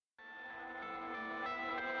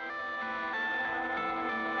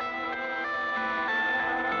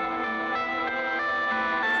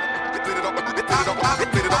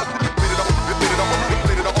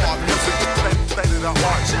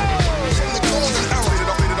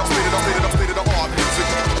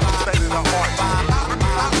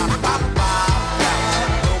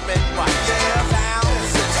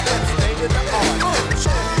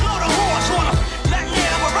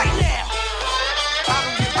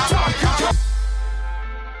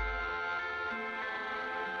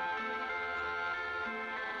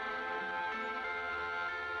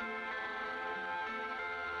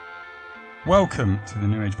Welcome to the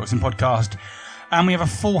New Age Boxing Podcast, and we have a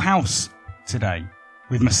full house today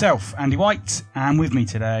with myself, Andy White, and with me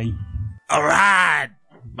today, alright,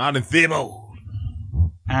 Martin Thibault,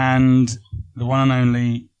 and the one and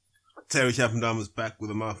only Terry Chappendam is back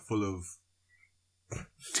with a mouthful of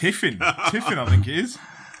Tiffin. Tiffin, I think it is. Is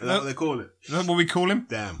that what they call it? Is that what we call him?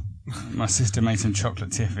 Damn. My sister made some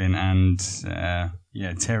chocolate tiffin, and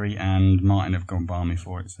Terry and Martin have gone balmy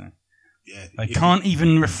for it. So yeah, they can't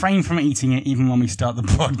even refrain from eating it, even when we start the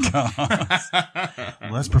podcast.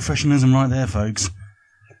 Well, that's professionalism right there, folks.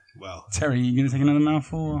 Well, Terry, you going to take another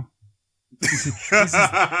mouthful? This is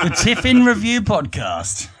the Tiffin Review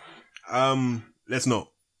Podcast. Let's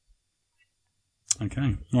not.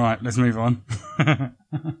 Okay, all right, let's move on.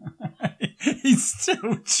 He's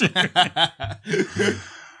still chewing.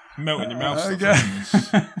 Melt in your mouth. Okay.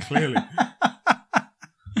 Clearly.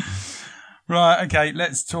 Right, okay,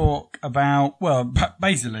 let's talk about, well,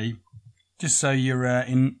 basically, just so you're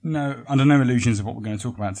under no illusions of what we're going to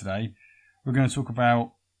talk about today, we're going to talk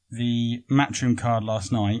about the Matchroom card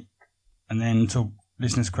last night, and then talk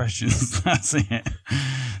listeners' questions. That's it.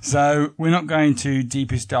 So we're not going to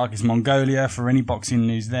deepest, darkest Mongolia for any boxing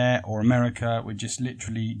news there, or America. We're just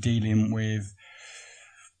literally dealing with,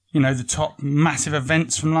 the top massive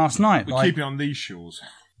events from last night. We're keeping on these shores.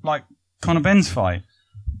 Like Conor Ben's fight.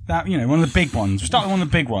 That, one of the big ones. We'll start with one of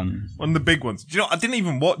the big ones. One of the big ones. Do you know, I didn't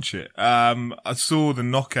even watch it. I saw the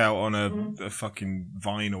knockout on a fucking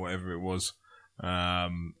Vine or whatever it was.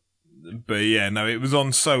 But yeah, no, it was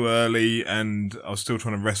on so early, and I was still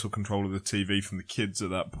trying to wrestle control of the TV from the kids at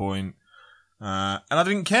that point. And I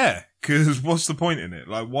didn't care, because what's the point in it?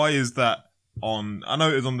 Like, why is that on? I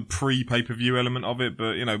know it was on the pre-pay-per-view element of it,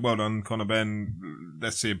 but, well done, Conor Ben.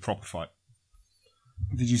 Let's see a proper fight.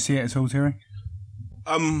 Did you see it at all, Terry?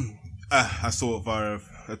 I saw it via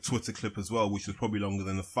a Twitter clip as well, which was probably longer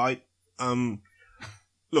than the fight.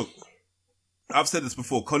 Look, I've said this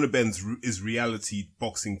before, Conor Ben is reality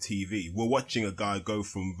boxing TV. We're watching a guy go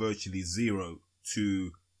from virtually zero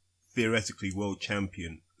to theoretically world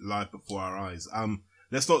champion live before our eyes.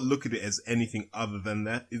 Let's not look at it as anything other than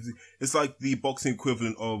that. It's like the boxing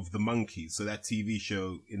equivalent of The Monkees, so that TV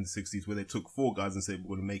show in the 60s where they took 4 guys and said,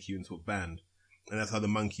 we're going to make you into a band. And that's how the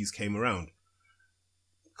Monkees came around.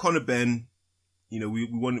 Conor Ben, we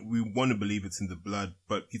want to believe it's in the blood,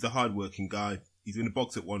 but he's a hard-working guy. He's going to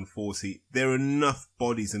box at 140. There are enough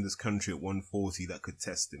bodies in this country at 140 that could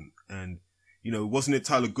test him. And, wasn't it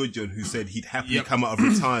Tyler Goodjohn who said he'd happily come out of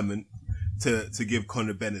retirement to give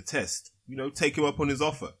Conor Ben a test? Take him up on his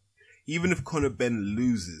offer. Even if Conor Ben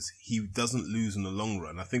loses, he doesn't lose in the long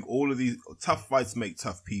run. I think all of these tough fights make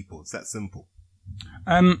tough people. It's that simple.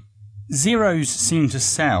 Zeros seem to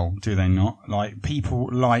sell, do they not? Like, people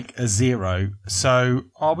like a zero. So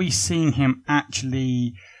are we seeing him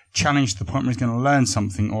actually challenge to the point where he's going to learn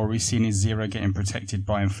something, or are we seeing his zero getting protected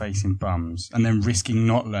by him facing bums and then risking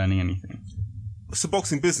not learning anything? It's a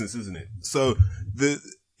boxing business, isn't it? So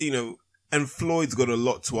and Floyd's got a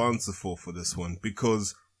lot to answer for this one,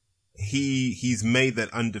 because he's made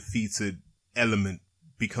that undefeated element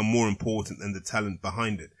become more important than the talent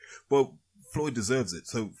behind it. Well, Floyd deserves it.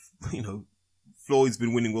 So, Floyd's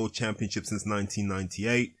been winning world championships since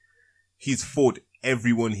 1998. He's fought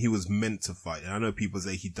everyone he was meant to fight. And I know people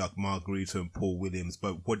say he ducked Margarito and Paul Williams,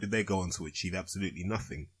 but what did they go on to achieve? Absolutely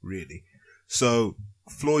nothing, really. So,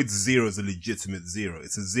 Floyd's zero is a legitimate zero.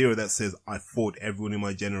 It's a zero that says, I fought everyone in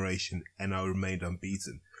my generation and I remained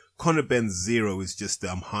unbeaten. Conor Ben's zero is just,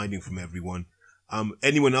 I'm hiding from everyone.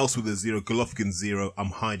 Anyone else with a zero, Golovkin's zero, I'm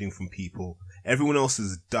hiding from people. Everyone else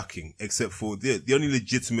is ducking, except for the only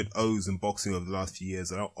legitimate O's in boxing over the last few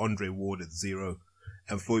years are Andre Ward at zero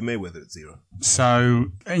and Floyd Mayweather at zero.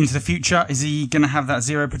 So, into the future, is he going to have that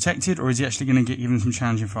zero protected, or is he actually going to get given some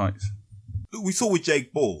challenging fights? We saw with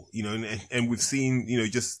Jake Paul, and we've seen,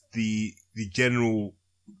 just the general,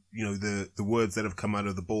 the words that have come out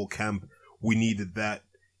of the Ball camp. We needed that.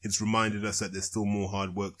 It's reminded us that there's still more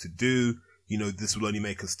hard work to do. This will only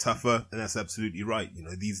make us tougher, and that's absolutely right.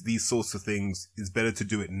 These sorts of things, it's better to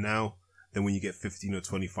do it now than when you get 15 or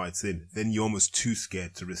 20 fights in. Then you're almost too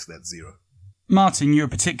scared to risk that zero. Martin, you were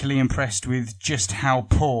particularly impressed with just how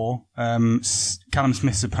poor Callum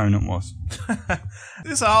Smith's opponent was.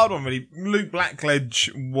 It's a hard one, really. Luke Blackledge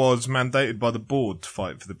was mandated by the board to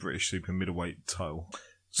fight for the British super middleweight title.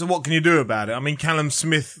 So what can you do about it? I mean, Callum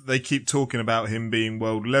Smith, they keep talking about him being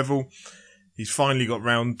world level. He's finally got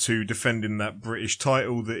round to defending that British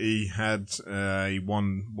title that he had, he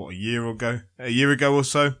won, a year ago or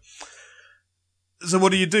so. So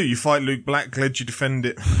what do? You fight Luke Blackledge, you defend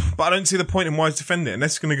it. But I don't see the point in why he's defending it,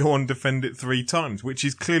 unless he's going to go on and defend it 3 times, which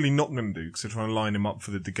he's clearly not going to do, because they're trying to line him up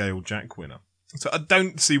for the DeGale Jack winner. So I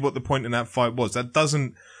don't see what the point in that fight was. That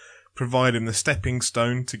doesn't provide him the stepping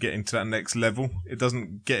stone to get into that next level. It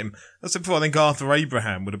doesn't get him. That's before. I think Arthur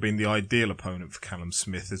Abraham would have been the ideal opponent for Callum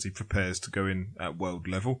Smith as he prepares to go in at world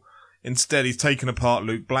level. Instead, he's taken apart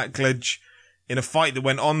Luke Blackledge in a fight that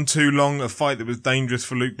went on too long, a fight that was dangerous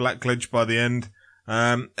for Luke Blackledge by the end.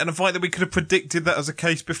 And a fight that we could have predicted that as a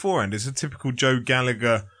case beforehand. It's a typical Joe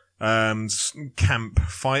Gallagher camp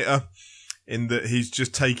fighter in that he's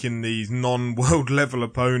just taking these non-world level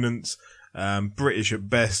opponents, British at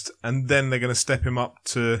best, and then they're going to step him up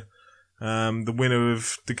to the winner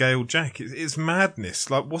of DeGale Jack. It's madness.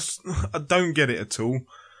 Like, I don't get it at all.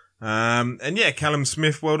 And yeah, Callum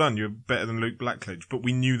Smith, well done. You're better than Luke Blackledge, but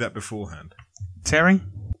we knew that beforehand. Terry?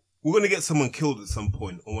 We're going to get someone killed at some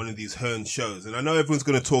point on one of these Hearn shows. And I know everyone's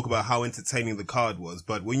going to talk about how entertaining the card was,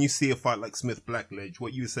 but when you see a fight like Smith-Blackledge,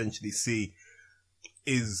 what you essentially see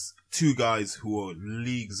is 2 guys who are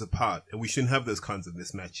leagues apart. And we shouldn't have those kinds of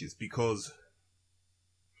mismatches because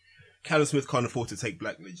Callum Smith can't afford to take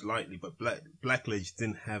Blackledge lightly, but Blackledge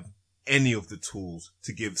didn't have any of the tools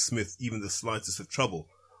to give Smith even the slightest of trouble.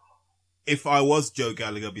 If I was Joe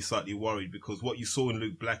Gallagher, I'd be slightly worried because what you saw in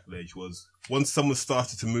Luke Blackledge was once someone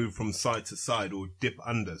started to move from side to side or dip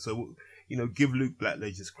under. So, give Luke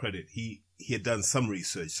Blackledge his credit. He had done some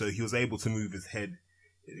research, so he was able to move his head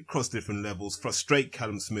across different levels, frustrate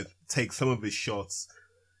Callum Smith, take some of his shots.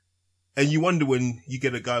 And you wonder when you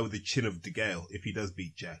get a guy with the chin of DeGale, if he does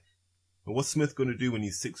beat Jack. But what's Smith going to do when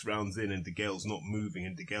he's 6 rounds in and DeGale's not moving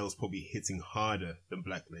and DeGale's probably hitting harder than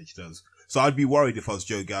Blackledge does? So I'd be worried if I was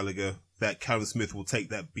Joe Gallagher that Callum Smith will take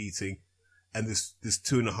that beating and this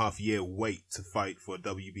 2.5 year wait to fight for a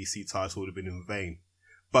WBC title would have been in vain.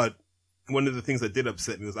 But one of the things that did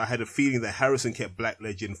upset me was I had a feeling that Harrison kept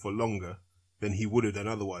Blackledge in for longer than he would have done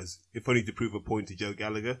otherwise, if only to prove a point to Joe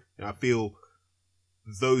Gallagher. And I feel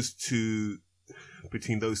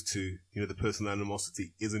between those two, the personal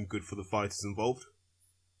animosity isn't good for the fighters involved.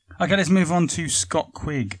 Okay, let's move on to Scott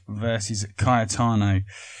Quigg versus Cayetano.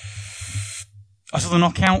 I saw the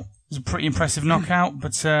knockout. It was a pretty impressive knockout,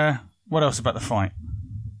 but what else about the fight?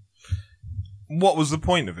 What was the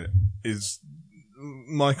point of it, is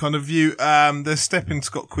my kind of view. They're stepping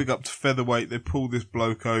Scott Quigg up to featherweight. They pull this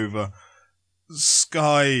bloke over.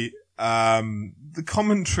 Sky, the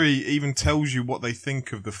commentary even tells you what they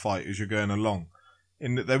think of the fight as you're going along.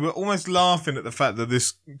 In that they were almost laughing at the fact that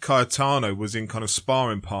this Cayetano was in kind of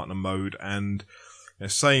sparring partner mode and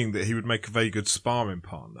saying that he would make a very good sparring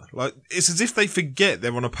partner. Like, it's as if they forget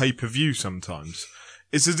they're on a pay-per-view sometimes.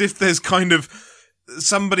 It's as if there's kind of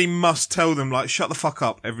somebody must tell them, like, shut the fuck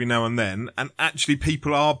up every now and then, and actually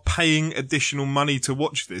people are paying additional money to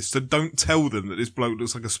watch this, so don't tell them that this bloke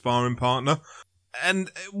looks like a sparring partner. And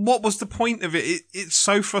what was the point of it? It's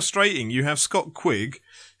so frustrating. You have Scott Quigg,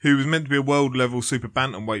 who was meant to be a world-level super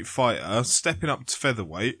bantamweight fighter, stepping up to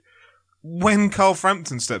featherweight. When Carl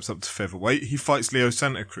Frampton steps up to featherweight, he fights Leo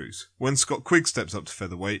Santa Cruz. When Scott Quigg steps up to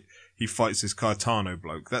featherweight, he fights this Cayetano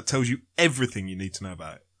bloke. That tells you everything you need to know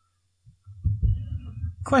about it.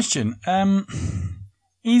 Question. Can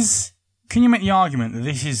you make the argument that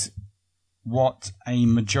this is what a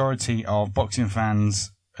majority of boxing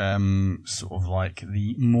fans, sort of like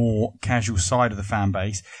the more casual side of the fan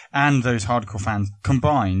base and those hardcore fans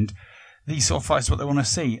combined, these sort of fights what they want to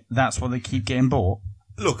see? That's why they keep getting bought?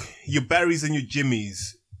 Look, your Barrys and your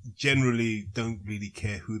Jimmys generally don't really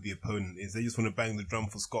care who the opponent is. They just want to bang the drum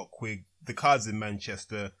for Scott Quigg. The card's in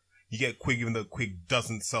Manchester. You get Quigg even though Quigg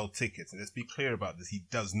doesn't sell tickets. And let's be clear about this. He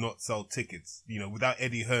does not sell tickets. Without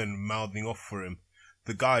Eddie Hearn mouthing off for him,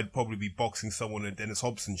 the guy would probably be boxing someone at Dennis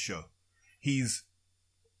Hobson's show. He's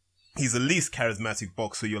the least charismatic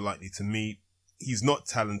boxer you're likely to meet. He's not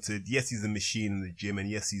talented. Yes, he's a machine in the gym. And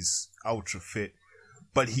yes, he's ultra fit.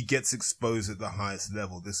 But he gets exposed at the highest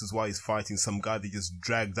level. This is why he's fighting some guy that just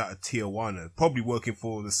dragged out of Tijuana, probably working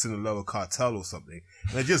for the Sinaloa cartel or something.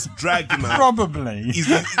 And they just dragged him out. Probably.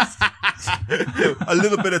 He's a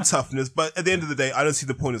little bit of toughness, but at the end of the day, I don't see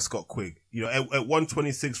the point of Scott Quigg. At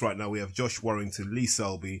 126 right now, we have Josh Warrington, Lee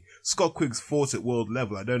Selby. Scott Quigg's fought at world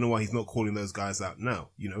level. I don't know why he's not calling those guys out now,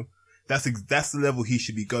 That's the level he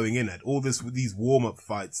should be going in at. All this with these warm-up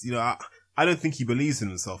fights, you know, I don't think he believes in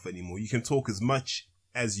himself anymore. You can talk as much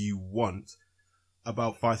as you want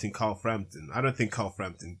about fighting Carl Frampton. I don't think Carl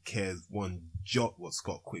Frampton cares one jot what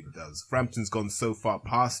Scott Quigg does. Frampton's gone so far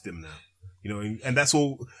past him now, you know, and that's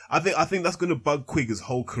all. I think that's going to bug Quigg his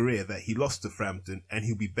whole career, that he lost to Frampton and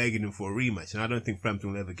he'll be begging him for a rematch. And I don't think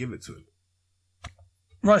Frampton will ever give it to him.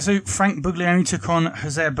 Right, so Frank Buglioni took on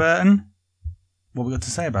Hosea Burton. What we got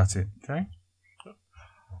to say about it, okay?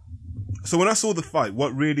 So when I saw the fight,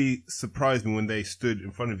 what really surprised me when they stood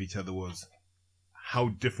in front of each other was how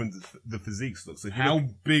different the physiques look. So how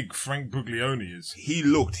big Frank Buglioni is. He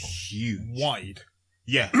looked huge. Wide.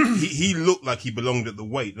 Yeah, he looked like he belonged at the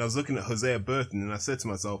weight. And I was looking at Hosea Burton and I said to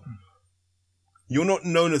myself, you're not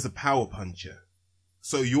known as a power puncher.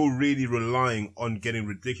 So you're really relying on getting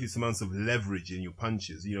ridiculous amounts of leverage in your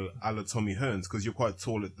punches, you know, a la Tommy Hearns, because you're quite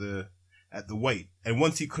tall at the weight. And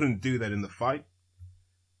once he couldn't do that in the fight,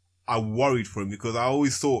 I worried for him, because I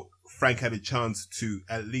always thought Frank had a chance to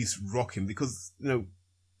at least rock him, because, you know,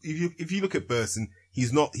 if you look at Burton, he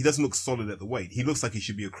doesn't look solid at the weight. He looks like he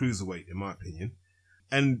should be a cruiserweight, in my opinion.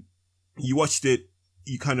 And you watched it,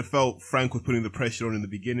 you kind of felt Frank was putting the pressure on in the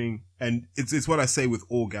beginning. And it's what I say with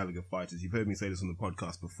all Gallagher fighters. You've heard me say this on the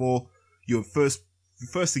podcast before. The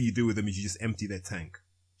first thing you do with them is you just empty their tank.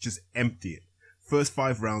 Just empty it. First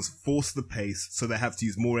 5 rounds, force the pace so they have to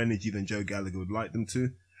use more energy than Joe Gallagher would like them to,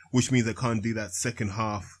 which means they can't do that second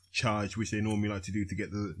half charge, which they normally like to do to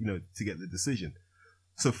get the decision.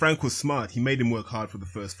 So Frank was smart. He made him work hard for the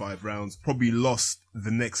first 5 rounds, probably lost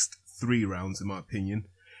the next 3 rounds, in my opinion.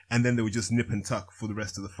 And then they would just nip and tuck for the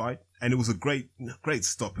rest of the fight. And it was a great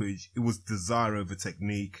stoppage. It was desire over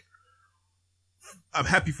technique. I'm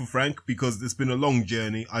happy for Frank because it's been a long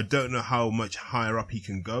journey. I don't know how much higher up he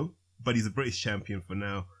can go, but he's a British champion for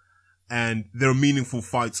now. And there are meaningful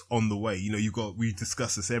fights on the way. You know, we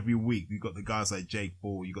discuss this every week. You've got the guys like Jake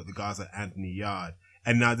Paul. You've got the guys like Anthony Yard.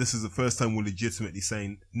 And now this is the first time we're legitimately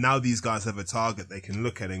saying, now these guys have a target they can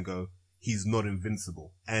look at and go, he's not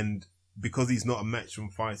invincible. And because he's not a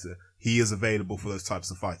matchroom fighter, he is available for those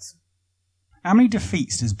types of fights. How many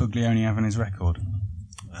defeats does Buglioni have on his record?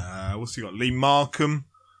 What's he got? Lee Markham.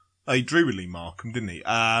 He drew with Lee Markham, didn't he?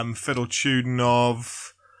 Fedor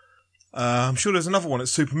Chudinov. I'm sure there's another one at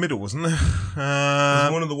Super Middle, wasn't there? It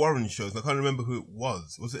was one of the Warren shows. I can't remember who it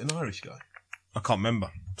was. Was it an Irish guy? I can't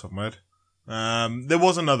remember. Top of my head. There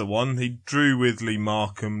was another one. He drew with Lee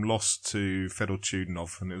Markham, lost to Fedor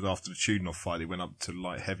Chudinov, and it was after the Chudinov fight he went up to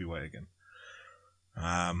light heavyweight again.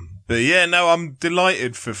 But yeah, no, I'm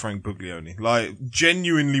delighted for Frank Buglioni. Like,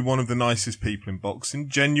 genuinely one of the nicest people in boxing.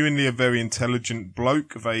 Genuinely a very intelligent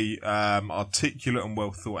bloke, a very articulate and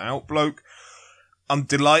well thought out bloke. I'm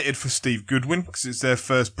delighted for Steve Goodwin because it's their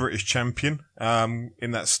first British champion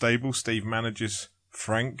in that stable. Steve manages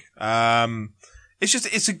Frank.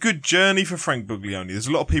 It's a good journey for Frank Buglioni. There's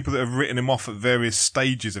a lot of people that have written him off at various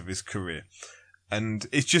stages of his career. And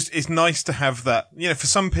it's nice to have that, you know, for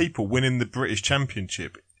some people winning the British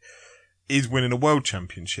Championship is winning a world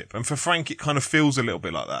championship. And for Frank, it kind of feels a little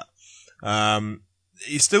bit like that.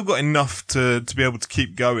 He's still got enough to be able to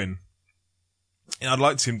keep going. And I'd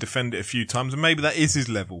like to see him defend it a few times, and maybe that is his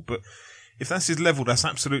level. But if that's his level, that's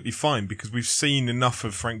absolutely fine, because we've seen enough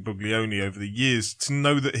of Frank Buglioni over the years to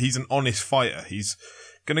know that he's an honest fighter. He's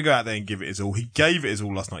going to go out there and give it his all. He gave it his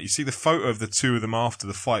all last night. You see the photo of the two of them after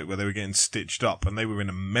the fight where they were getting stitched up and they were in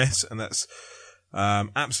a mess, and that's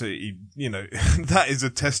absolutely, you know, that is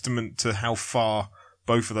a testament to how far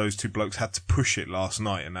both of those two blokes had to push it last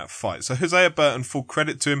night in that fight. So Hosea Burton, full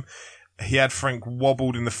credit to him. He had Frank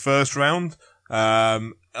wobbled in the first round.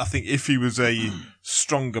 I think if he was a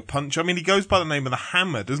stronger puncher, I mean, he goes by the name of the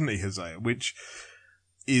Hammer, doesn't he, Hosea? Which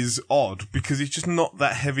is odd because he's just not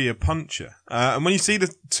that heavy a puncher. And when you see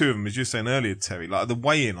the two of them, as you were saying earlier, Terry, like the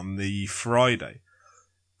weigh-in on the Friday,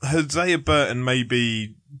 Hosea Burton may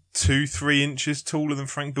be 2-3 inches taller than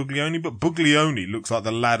Frank Buglioni, but Buglioni looks like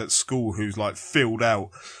the lad at school who's like filled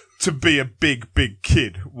out to be a big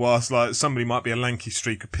kid, whilst like somebody might be a lanky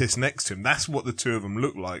streak of piss next to him. That's what the two of them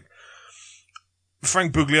look like.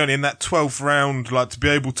 Frank Buglioni in that 12th round, like to be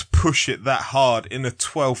able to push it that hard in a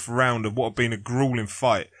 12th round of what had been a grueling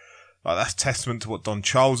fight, like that's testament to what Don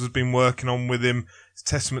Charles has been working on with him. It's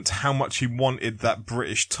testament to how much he wanted that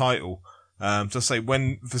British title. To say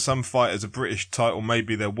when for some fighters a British title may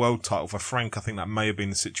be their world title, for Frank I think that may have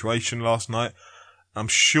been the situation last night. I'm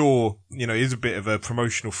sure, you know, he's a bit of a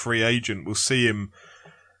promotional free agent. We'll see him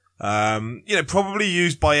Probably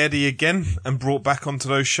used by Eddie again and brought back onto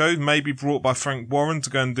those shows. Maybe brought by Frank Warren to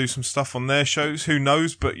go and do some stuff on their shows. Who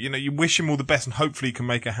knows? But, you wish him all the best and hopefully he can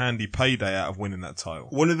make a handy payday out of winning that title.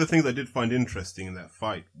 One of the things I did find interesting in that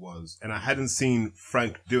fight was, and I hadn't seen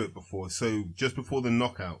Frank do it before, so just before the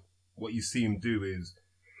knockout, what you see him do is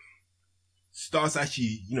starts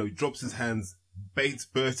actually, drops his hands, baits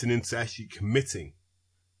Burton into actually committing,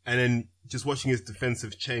 and then just watching his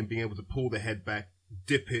defensive chain, being able to pull the head back,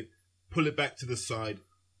 dip it, pull it back to the side,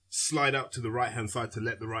 slide out to the right-hand side to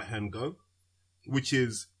let the right hand go, which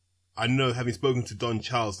is, I know, having spoken to Don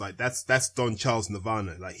Charles, like, that's Don Charles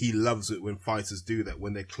Nirvana. Like, he loves it when fighters do that,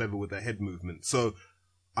 when they're clever with their head movement. So,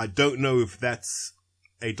 I don't know if that's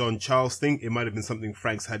a Don Charles thing. It might have been something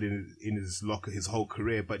Frank's had in his locker his whole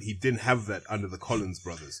career, but he didn't have that under the Collins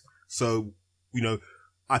brothers. So,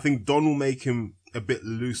 I think Don will make him a bit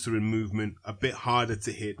looser in movement, a bit harder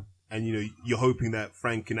to hit, and, you're hoping that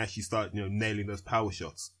Frank can actually start, nailing those power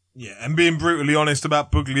shots. Yeah, and being brutally honest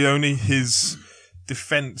about Buglioni, his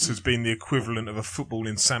defense has been the equivalent of a football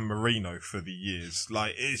in San Marino for the years.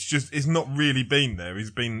 Like, it's not really been there.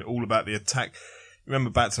 He's been all about the attack. Remember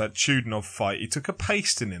back to that Chudinov fight, he took a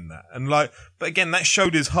pasting in that. And but again, that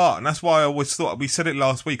showed his heart. And that's why I always thought, we said it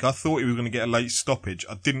last week, I thought he was going to get a late stoppage.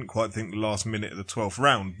 I didn't quite think the last minute of the 12th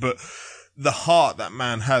round, but the heart that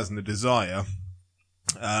man has and the desire,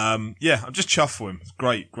 I'm just chuffed for him. It's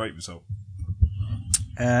great result.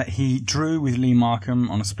 He drew with Lee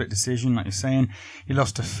Markham on a split decision, like you're saying. He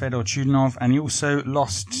lost to Fedor Chudinov, and he also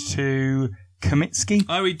lost to Kamitsky.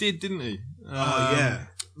 Oh, he did, didn't he? Yeah.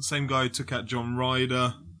 The same guy who took out John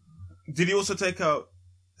Ryder. Did he also take out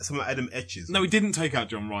some of Adam Etches? No, he didn't take out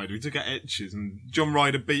John Ryder. He took out Etches, and John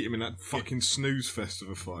Ryder beat him in that fucking snooze fest of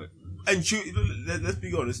a fight. And let's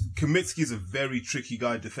be honest, Kamitsky's a very tricky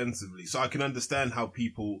guy defensively, so I can understand how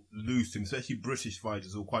people lose to him, especially British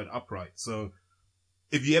fighters who are quite upright. So,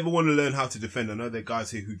 if you ever want to learn how to defend, I know there are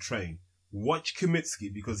guys here who train. Watch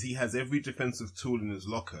Kamitsky, because he has every defensive tool in his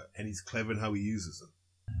locker, and he's clever in how he uses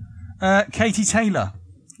them. Katie Taylor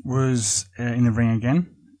was in the ring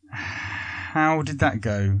again. How did that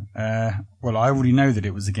go? Well, I already know that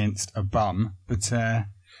it was against a bum, but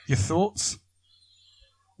your thoughts?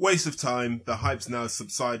 Waste of time. The hype's now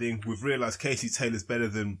subsiding. We've realised Katie Taylor's better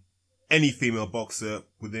than any female boxer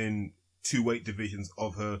within 2 weight divisions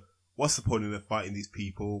of her. What's the point in her fighting these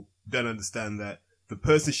people? Don't understand that. The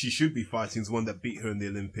person she should be fighting is one that beat her in the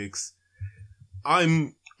Olympics.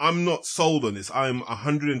 I'm not sold on this. I'm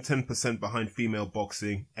 110% behind female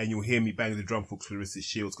boxing, and you'll hear me bang the drum for Clarissa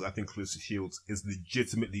Shields, because I think Clarissa Shields is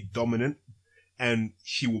legitimately dominant, and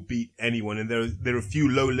she will beat anyone. And there are a few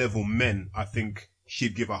low-level men I think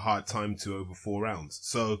she'd give a hard time to over 4 rounds.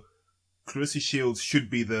 So Clarissa Shields should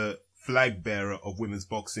be the flag bearer of women's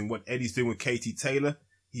boxing. What Eddie's doing with Katie Taylor,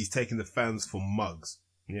 he's taking the fans for mugs.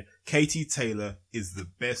 Yeah, Katie Taylor is the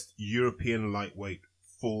best European lightweight,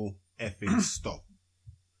 full effing stop.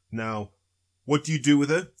 Now, what do you do with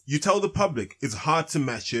her? You tell the public it's hard to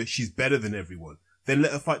match her. She's better than everyone. Then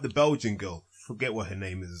let her fight the Belgian girl. Forget what her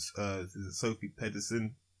name is. Is it Sophie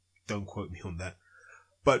Pedersen? Don't quote me on that.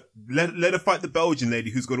 But let her fight the Belgian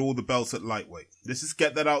lady who's got all the belts at lightweight. Let's just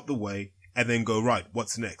get that out the way and then go, right,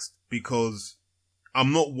 what's next? Because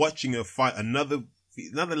I'm not watching her fight another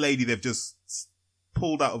lady they've just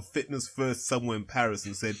pulled out of Fitness First somewhere in Paris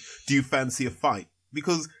and said, do you fancy a fight?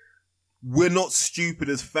 Because we're not stupid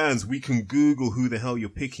as fans. We can Google who the hell you're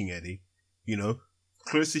picking, Eddie.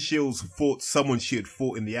 Clarissa Shields fought someone she had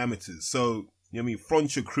fought in the amateurs. So,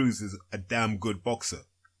 Frontier Cruz is a damn good boxer.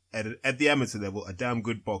 At the amateur level, a damn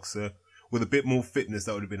good boxer with a bit more fitness.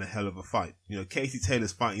 That would have been a hell of a fight. Katie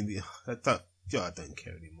Taylor's fighting I don't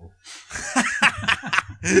care anymore.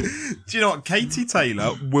 Do you know what? Katie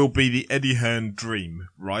Taylor will be the Eddie Hearn dream,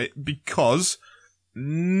 right? Because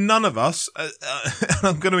none of us, and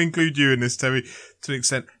I'm going to include you in this, Terry, to an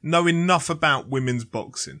extent, know enough about women's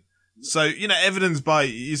boxing. So, evidenced by,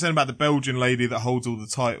 you're saying about the Belgian lady that holds all the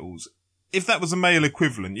titles. If that was a male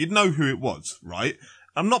equivalent, you'd know who it was, right?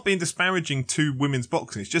 I'm not being disparaging to women's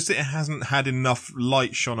boxing. It's just that it hasn't had enough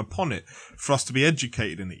light shone upon it for us to be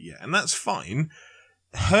educated in it yet. And that's fine.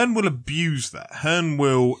 Hearn will abuse that. Hearn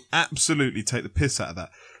will absolutely take the piss out of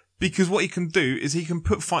that. Because what he can do is he can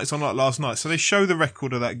put fights on like last night. So they show the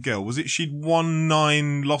record of that girl. Was it she'd won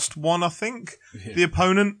 9, lost 1, I think? Yeah. The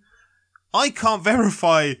opponent. I can't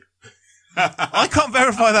verify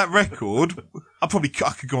that record. I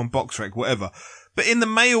could go on BoxRec, whatever. But in the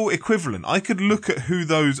male equivalent, I could look at who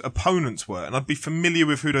those opponents were and I'd be familiar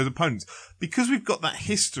with who those opponents. Because we've got that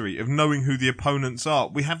history of knowing who the opponents are,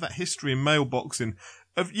 we have that history in male boxing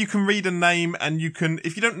you can read a name and you can,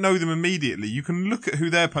 if you don't know them immediately, you can look at who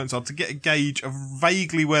their opponents are to get a gauge of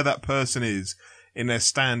vaguely where that person is in their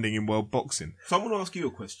standing in world boxing. So I'm going to ask you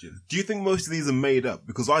a question. Do you think most of these are made up?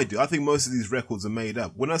 Because I do. I think most of these records are made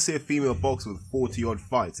up. When I see a female boxer with 40 odd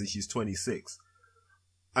fights and she's 26,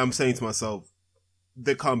 I'm saying to myself,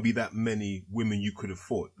 there can't be that many women you could have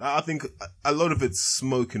fought. I think a lot of it's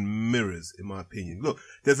smoke and mirrors, in my opinion. Look,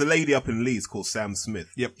 there's a lady up in Leeds called Sam Smith.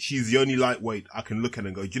 Yep. She's the only lightweight I can look at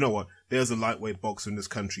and go, do you know what? There's a lightweight boxer in this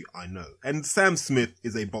country I know. And Sam Smith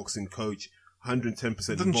is a boxing coach, 110%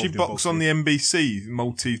 Doesn't she box on the NBC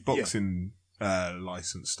Maltese boxing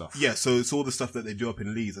license stuff? Yeah, so it's all the stuff that they do up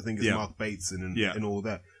in Leeds. I think it's Mark Bateson and all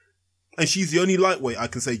that. And she's the only lightweight I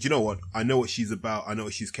can say, do you know what? I know what she's about. I know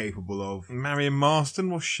what she's capable of. Marion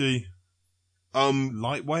Marston, was she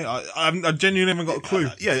lightweight? I genuinely haven't got a clue.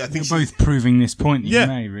 I think you're both proving this point that you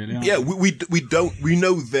may, really. Yeah, we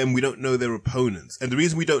know them, we don't know their opponents. And the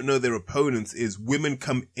reason we don't know their opponents is women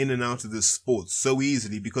come in and out of this sport so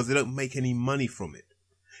easily because they don't make any money from it.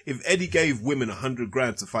 If Eddie gave women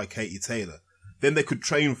 $100,000 to fight Katie Taylor, then they could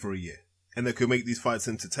train for a year. And they could make these fights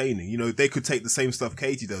entertaining. You know, they could take the same stuff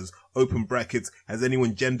Katie does. Open brackets. Has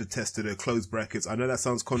anyone gender tested her closed brackets? I know that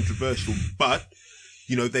sounds controversial, but,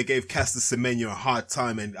 you know, they gave Caster Semenya a hard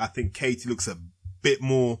time, and I think Katie looks a bit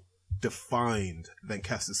more defined than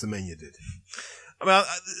Caster Semenya did. I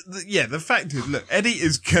mean, the fact is, look, Eddie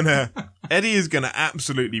is gonna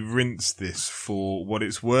absolutely rinse this for what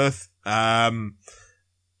it's worth.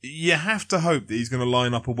 You have to hope that he's going to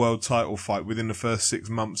line up a world title fight within the first 6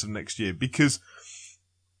 months of next year, because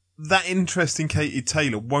that interest in Katie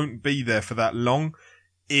Taylor won't be there for that long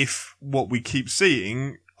if what we keep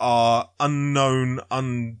seeing are unknown,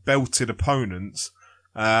 unbelted opponents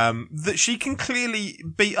that she can clearly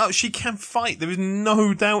beat up. She can fight. There is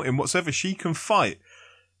no doubt in whatsoever. She can fight.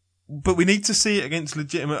 But we need to see it against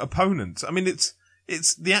legitimate opponents. I mean, it's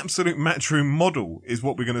the absolute Matchroom model is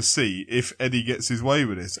what we're going to see if Eddie gets his way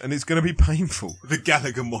with this, and it's going to be painful. The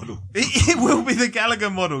Gallagher model. It will be the Gallagher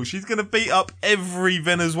model. She's going to beat up every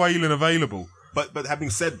Venezuelan available. But having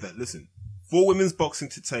said that, listen, for women's boxing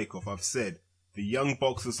to take off, I've said the young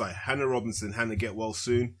boxers like Hannah Robinson, Hannah Get Well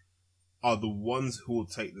Soon, are the ones who will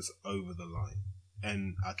take this over the line.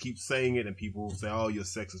 And I keep saying it, and people will say, oh, you're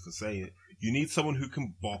sexist for saying it. You need someone who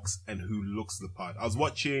can box and who looks the part. I was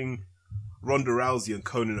watching Ronda Rousey and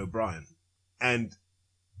Conan O'Brien. And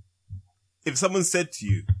if someone said to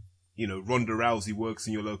you, you know, Ronda Rousey works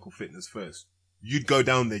in your local fitness first, you'd go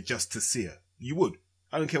down there just to see her. You would.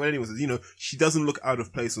 I don't care what anyone says. You know, she doesn't look out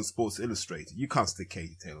of place on Sports Illustrated. You can't stick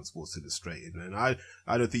Katie Taylor on Sports Illustrated. And I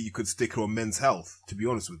don't think you could stick her on Men's Health, to be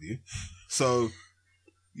honest with you. So,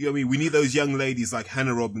 you know what I mean? We need those young ladies like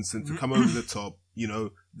Hannah Robinson to come over the top. You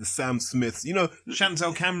know, the Sam Smiths, you know.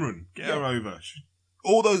 Chantel Cameron, get her over.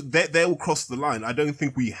 All those, they will cross the line. I don't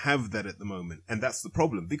think we have that at the moment. And that's the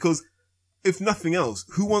problem. Because if nothing else,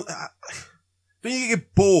 don't you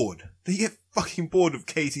get bored? Don't you get fucking bored of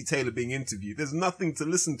Katie Taylor being interviewed? There's nothing to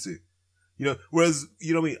listen to. You know, whereas,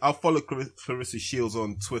 you know what I mean? I'll follow Clarissa Shields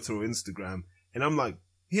on Twitter or Instagram, and I'm like,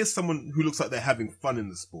 here's someone who looks like they're having fun in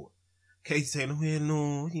the sport. Katie Taylor, well,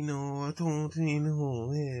 no, you know, I don't, you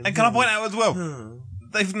know. Yeah, and can I point out as well,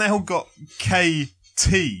 they've now got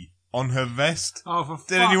KT on her vest. Oh, for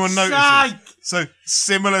Did anyone notice it? So,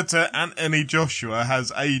 similar to Anthony Joshua has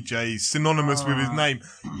AJ synonymous with his name,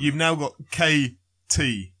 you've now got KT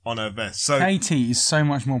on her vest. So KT is so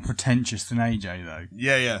much more pretentious than AJ, though.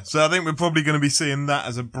 Yeah. So I think we're probably going to be seeing that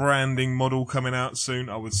as a branding model coming out soon,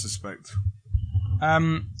 I would suspect.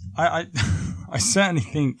 I certainly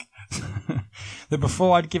think that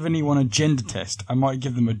before I'd give anyone a gender test, I might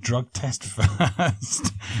give them a drug test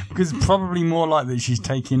first. Because it's probably more likely she's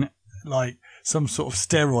taking, like, some sort of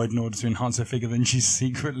steroid in order to enhance her figure than she's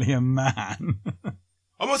secretly a man.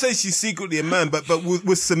 I'm not saying she's secretly a man, but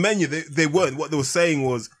with Semenya, they weren't. What they were saying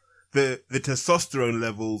was the testosterone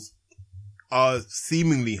levels are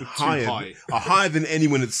seemingly higher than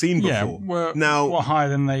anyone had seen before. Well, higher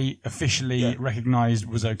than they officially recognised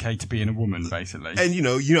was okay to be in a woman, basically. And you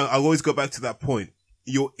know, I always go back to that point.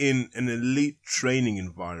 You're in an elite training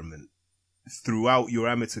environment throughout your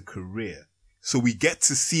amateur career, so we get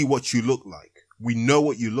to see what you look like. We know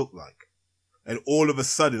what you look like, and all of a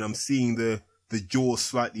sudden, I'm seeing the jaw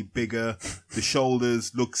slightly bigger, the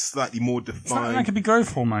shoulders look slightly more defined. That could be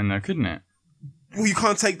growth hormone, though, couldn't it? Well, you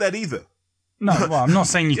can't take that either. No, well, I'm not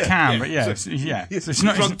saying you can, but yeah. So it's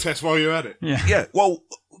not drug test while you're at it. Yeah. Well,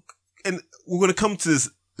 and we're going to come to this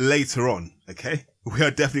later on, okay? We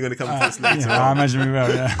are definitely going to come to this later on. I imagine we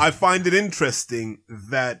will, yeah. I find it interesting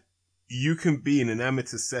that you can be in an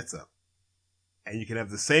amateur setup and you can have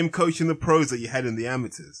the same coach in the pros that you had in the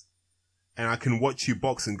amateurs, and I can watch you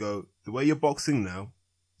box and go, the way you're boxing now,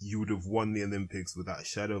 you would have won the Olympics without a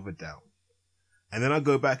shadow of a doubt. And then I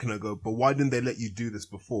go back and I go, but why didn't they let you do this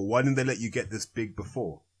before? Why didn't they let you get this big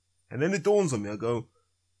before? And then it dawns on me, I go,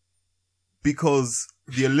 because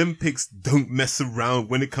the Olympics don't mess around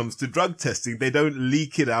when it comes to drug testing. They don't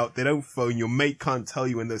leak it out. They don't phone. Your mate can't tell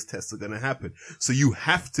you when those tests are going to happen. So you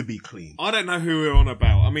have to be clean. I don't know who we're on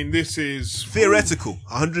about. I mean, this is... Theoretical.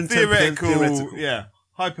 110% theoretical. Yeah.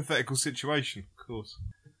 Hypothetical situation, of course.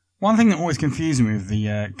 One thing that always confused me with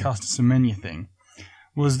the Caster Semenya thing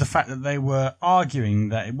was the fact that they were arguing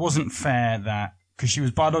that it wasn't fair that, because she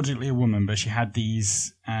was biologically a woman, but she had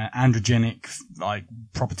these androgenic like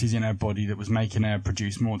properties in her body that was making her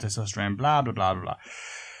produce more testosterone, blah, blah, blah, blah, blah.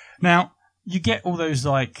 Now, you get all those,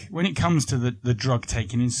 like, when it comes to the drug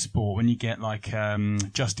taking in sport, when you get like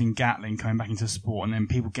Justin Gatlin coming back into sport and then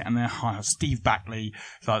people getting their high, Steve Backley,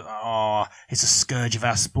 it's like, oh, it's a scourge of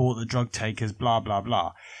our sport, the drug takers, blah, blah,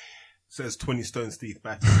 blah. Says 20 stone Steve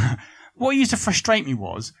Backley. What used to frustrate me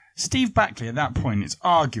was Steve Backley at that point is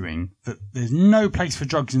arguing that there's no place for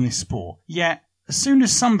drugs in this sport. Yet, as soon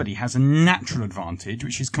as somebody has a natural advantage,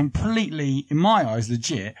 which is completely, in my eyes,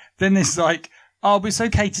 legit, then it's like, oh, but it's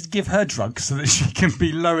okay to give her drugs so that she can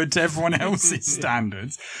be lowered to everyone else's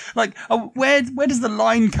standards. Like, where does the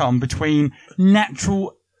line come between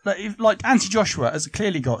natural... Like Anthony Joshua has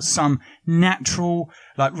clearly got some natural,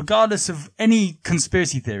 like regardless of any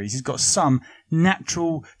conspiracy theories, he's got some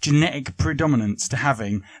natural genetic predominance to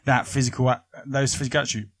having that those physical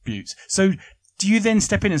attributes. So do you then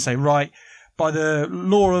step in and say, right, by the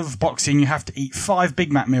law of boxing, you have to eat 5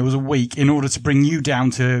 Big Mac meals a week in order to bring you down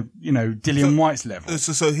to, Dillian White's level?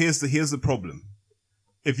 So here's the problem.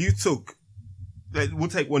 If you took, we'll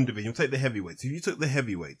take one division, we'll take the heavyweights. If you took the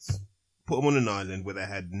heavyweights, put them on an island where they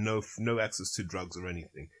had no access to drugs or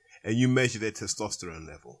anything, and you measure their testosterone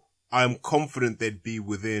level, I am confident they'd be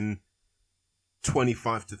within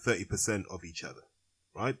 25 to 30% of each other,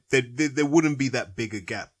 right? There wouldn't be that big a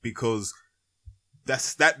gap, because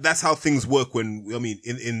that's how things work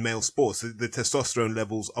in male sports. The testosterone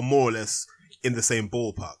levels are more or less in the same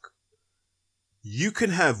ballpark. You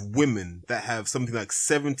can have women that have something like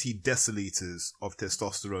 70 deciliters of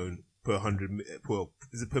testosterone per 100,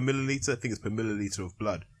 is it per milliliter? I think it's per milliliter of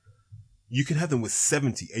blood. You can have them with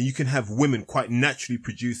 70, and you can have women quite naturally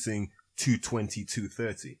producing 220,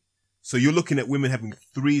 230. So you're looking at women having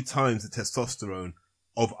 3 times the testosterone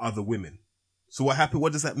of other women. So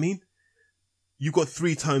what does that mean? You've got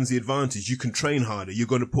 3 times the advantage. You can train harder. You're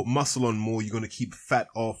going to put muscle on more. You're going to keep fat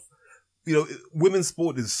off. Women's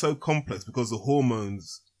sport is so complex because the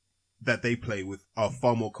hormones that they play with are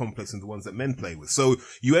far more complex than the ones that men play with. So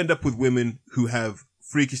you end up with women who have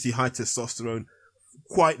freakishly high testosterone,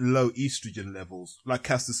 quite low estrogen levels, like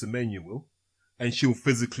Caster Semenya will, and she'll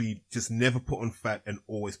physically just never put on fat and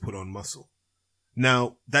always put on muscle.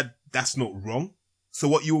 Now, that's not wrong. So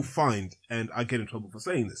what you'll find, and I get in trouble for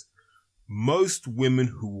saying this, most women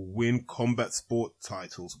who will win combat sport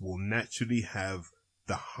titles will naturally have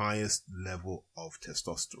the highest level of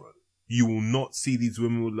testosterone. You will not see these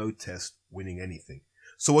women with low test winning anything.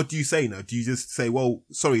 So what do you say now? Do you just say, well,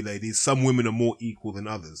 sorry ladies, some women are more equal than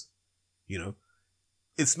others?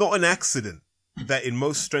 It's not an accident that in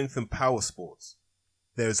most strength and power sports,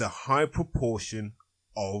 there is a high proportion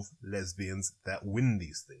of lesbians that win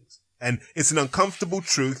these things. And it's an uncomfortable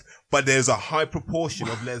truth, but there's a high proportion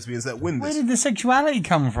of lesbians that win this. Where did the sexuality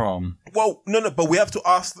come from? Well, no, but we have to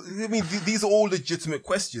ask, these are all legitimate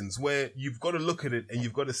questions where you've got to look at it and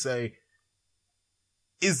you've got to say,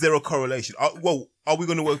 is there a correlation? Are we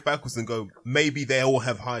going to work backwards and go, maybe they all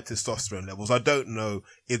have high testosterone levels? I don't know.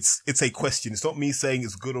 It's a question. It's not me saying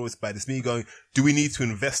it's good or it's bad. It's me going, do we need to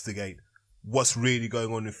investigate what's really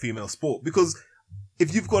going on in female sport? Because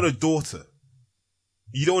if you've got a daughter,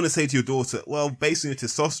 you don't want to say to your daughter, well, based on your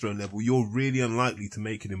testosterone level, you're really unlikely to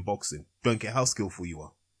make it in boxing. Don't care how skillful you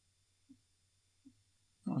are.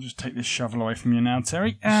 I'll just take this shovel away from you now,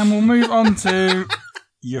 Terry. And we'll move on to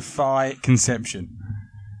your fight conception.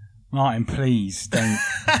 Martin, please don't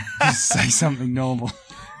just say something normal.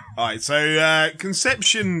 All right, so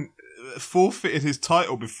Conception forfeited his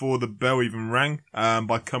title before the bell even rang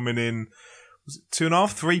by coming in, was it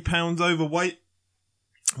 2.5, 3 pounds overweight,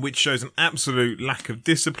 which shows an absolute lack of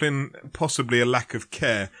discipline, possibly a lack of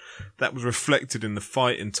care. That was reflected in the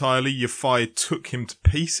fight entirely. Yafai took him to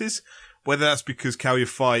pieces. Whether that's because Kal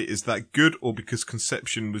Yafai is that good or because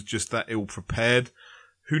Conception was just that ill-prepared,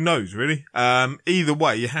 who knows, really? Either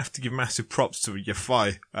way, you have to give massive props to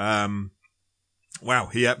Yafai. Wow,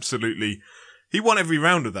 he won every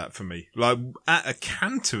round of that for me. Like, at a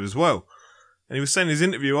canter as well. And he was saying in his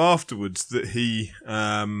interview afterwards that he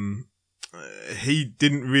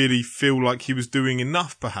didn't really feel like he was doing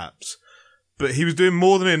enough, perhaps. But he was doing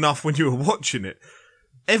more than enough when you were watching it.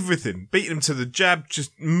 Everything. Beating him to the jab,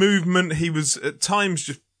 just movement. He was at times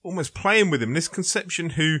just almost playing with him. This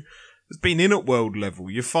Conception who has been in at world level,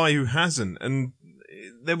 Yafai who hasn't. And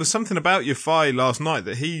there was something about Yafai last night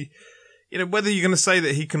that he, whether you're going to say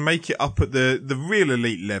that he can make it up at the real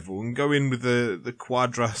elite level and go in with the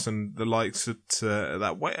Quadras and the likes at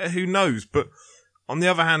that way, who knows? But on the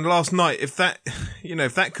other hand, last night, if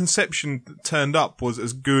that Conception that turned up was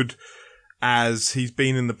as good as he's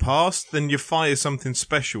been in the past, then Yafai is something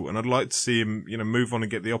special, and I'd like to see him, move on and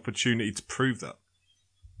get the opportunity to prove that.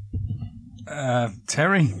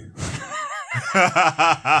 Terry, what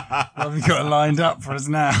have you got lined up for us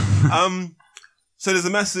now? So there's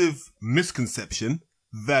a massive misconception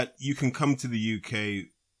that you can come to the UK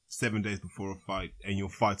 7 days before a fight and you'll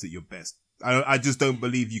fight at your best. I just don't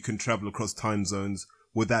believe you can travel across time zones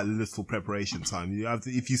with that little preparation time.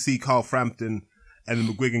 If you see Carl Frampton and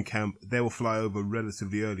the McGuigan camp, they will fly over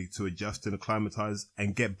relatively early to adjust and acclimatise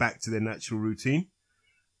and get back to their natural routine.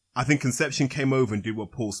 I think Conception came over and did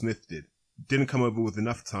what Paul Smith did. Didn't come over with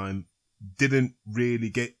enough time, didn't really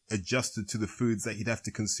get adjusted to the foods that he'd have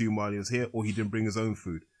to consume while he was here, or he didn't bring his own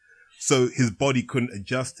food. So his body couldn't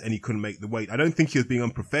adjust and he couldn't make the weight. I don't think he was being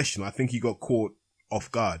unprofessional. I think he got caught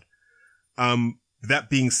off guard. That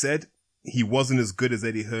being said, he wasn't as good as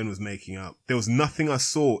Eddie Hearn was making out. There was nothing I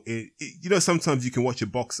saw. Sometimes you can watch a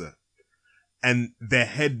boxer and their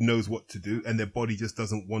head knows what to do and their body just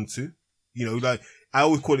doesn't want to. Like I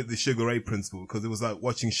always call it the Sugar Ray principle because it was like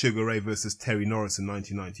watching Sugar Ray versus Terry Norris in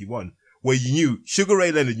 1991, where you knew Sugar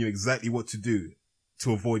Ray Leonard knew exactly what to do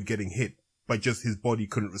to avoid getting hit, but just his body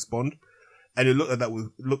couldn't respond. And it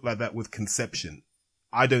looked like that with Conception.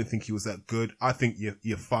 I don't think he was that good. I think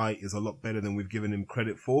Yafai is a lot better than we've given him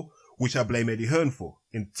credit for, which I blame Eddie Hearn for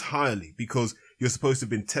entirely, because you're supposed to have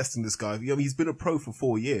been testing this guy. He's been a pro for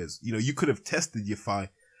 4 years. You could have tested Yafai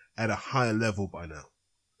at a higher level by now.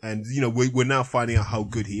 And, we're now finding out how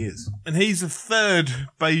good he is. And he's the third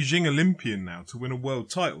Beijing Olympian now to win a world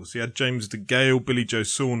title. So you had James DeGale, Billy Joe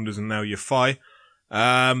Saunders, and now Yafai.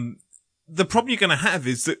 The problem you're going to have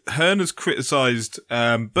is that Hearn has criticised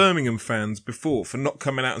Birmingham fans before for not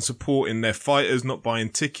coming out and supporting their fighters, not buying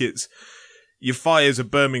tickets. Yafai is a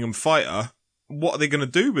Birmingham fighter. What are they going to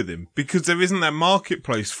do with him? Because there isn't that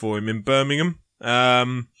marketplace for him in Birmingham.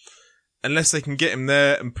 Unless they can get him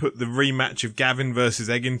there and put the rematch of Gavin versus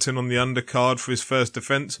Eggington on the undercard for his first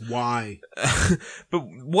defence. Why? But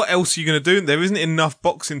what else are you going to do? There isn't enough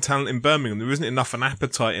boxing talent in Birmingham. There isn't enough an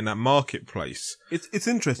appetite in that marketplace. It's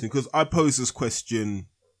interesting because I posed this question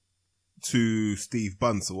to Steve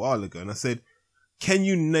Bunce a while ago and I said, can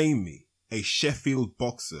you name me a Sheffield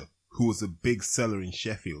boxer who was a big seller in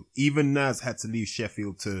Sheffield? Even Naz had to leave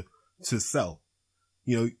Sheffield to sell.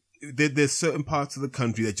 There's certain parts of the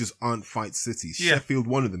country that just aren't fight cities. Yeah. Sheffield,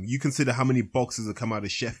 one of them. You consider how many boxers have come out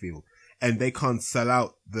of Sheffield and they can't sell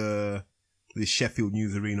out the Sheffield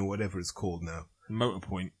News Arena, whatever it's called now.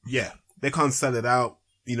 Motorpoint. Yeah. They can't sell it out.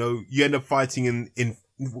 You end up fighting in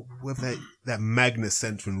that Magnus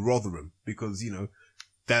Centre in Rotherham because,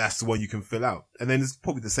 that's the one you can fill out. And then it's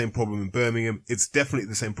probably the same problem in Birmingham. It's definitely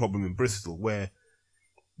the same problem in Bristol where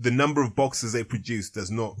the number of boxers they produce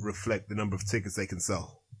does not reflect the number of tickets they can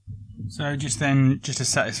sell. So just to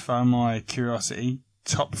satisfy my curiosity,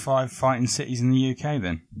 top 5 fighting cities in the UK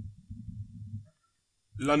then?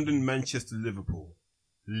 London, Manchester, Liverpool,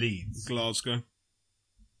 Leeds. Glasgow.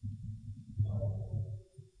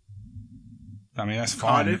 I mean, that's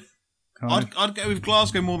fine. Cardiff. I'd go with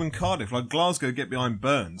Glasgow more than Cardiff. Like Glasgow get behind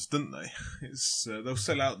Burns, don't they? It's they'll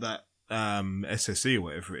sell out that SSE or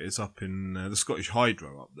whatever it is up in the Scottish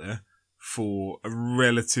Hydro up there for a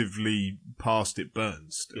relatively past it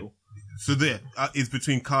Burns still. So there, it's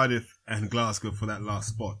between Cardiff and Glasgow for that last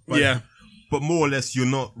spot. Yeah. But more or less, you're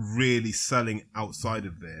not really selling outside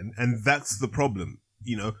of there. And that's the problem.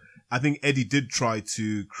 I think Eddie did try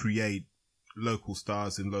to create local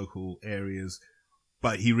stars in local areas,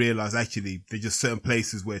 but he realized actually there's just certain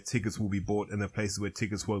places where tickets will be bought and there are places where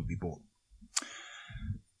tickets won't be bought.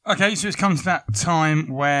 Okay, so it's come to that time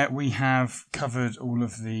where we have covered all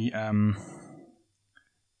of the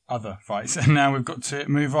other fights, and now we've got to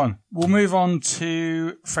move on. We'll move on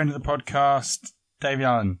to friend of the podcast, David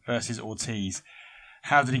Allen versus Ortiz.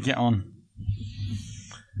 How did he get on?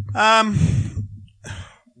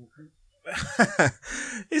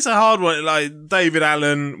 It's a hard one. Like, David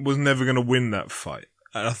Allen was never going to win that fight.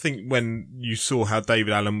 And I think when you saw how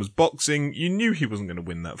David Allen was boxing, you knew he wasn't going to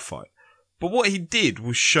win that fight. But what he did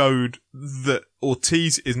was showed that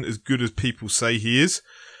Ortiz isn't as good as people say he is.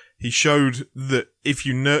 He showed that if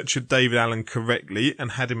you nurtured David Allen correctly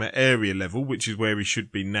and had him at area level, which is where he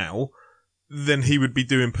should be now, then he would be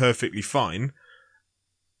doing perfectly fine.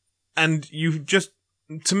 And you just,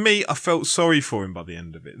 to me, I felt sorry for him by the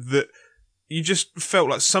end of it. That you just felt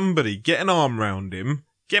like somebody get an arm round him,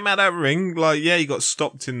 get him out of that ring. Like, yeah, he got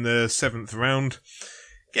stopped in the 7th round.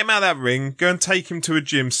 Get him out of that ring, go and take him to a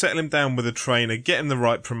gym, settle him down with a trainer, get him the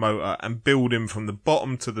right promoter, and build him from the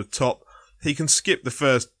bottom to the top. He can skip the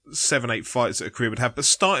first 7-8 fights that a career would have, but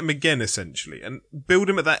start him again, essentially, and build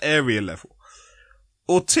him at that area level.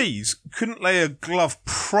 Ortiz couldn't lay a glove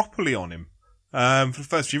properly on him for the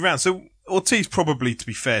first few rounds. So Ortiz probably, to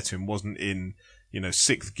be fair to him, wasn't in,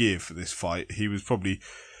 6th gear for this fight. He was probably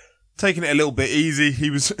taking it a little bit easy. He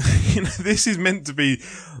was, this is meant to be,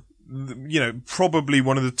 probably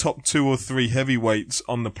one of the top 2 or 3 heavyweights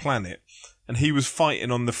on the planet. And he was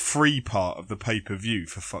fighting on the free part of the pay-per-view,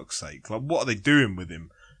 for fuck's sake. Like, what are they doing with him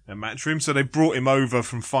at Matchroom? So they brought him over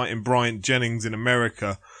from fighting Bryant Jennings in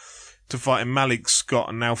America to fighting Malik Scott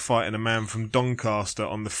and now fighting a man from Doncaster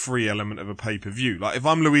on the free element of a pay-per-view. Like, if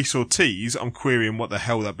I'm Luis Ortiz, I'm querying what the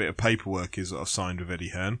hell that bit of paperwork is that I've signed with Eddie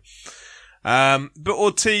Hearn. But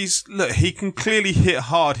Ortiz, look, he can clearly hit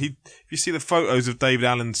hard. If you see the photos of David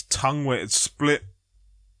Allen's tongue where it's split,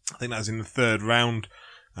 I think that was in the 3rd round.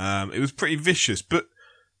 It was pretty vicious, but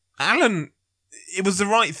Allen, it was the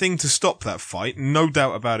right thing to stop that fight, no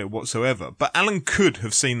doubt about it whatsoever. But Allen could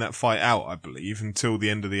have seen that fight out, I believe, until the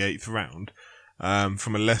end of the 8th round,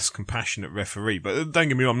 from a less compassionate referee. But don't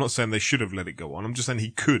get me wrong, I'm not saying they should have let it go on. I'm just saying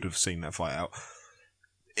he could have seen that fight out.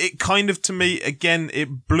 It kind of, to me, again,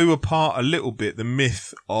 it blew apart a little bit the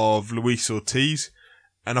myth of Luis Ortiz.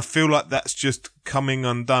 And I feel like that's just coming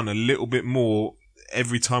undone a little bit more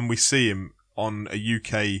every time we see him on a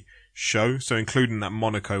UK show, so including that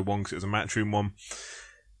Monaco one because it was a Matchroom one.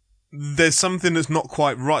 There's something that's not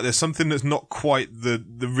quite right. There's something that's not quite the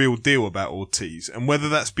real deal about Ortiz. And whether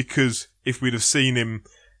that's because if we'd have seen him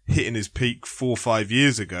hitting his peak 4 or 5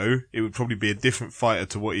 years ago, it would probably be a different fighter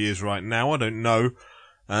to what he is right now. I don't know.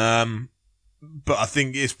 But I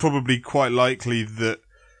think it's probably quite likely that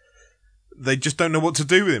they just don't know what to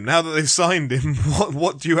do with him. Now that they've signed him,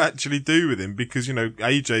 what do you actually do with him? Because,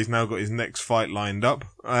 AJ's now got his next fight lined up.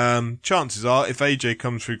 Chances are, if AJ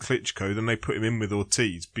comes through Klitschko, then they put him in with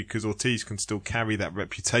Ortiz, because Ortiz can still carry that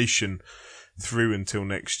reputation through until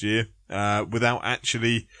next year, without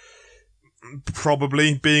actually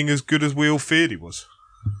probably being as good as we all feared he was.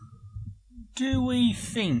 Do we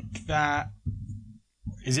think that,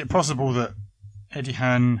 is it possible that Eddie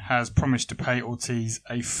Hearn has promised to pay Ortiz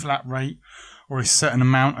a flat rate or a certain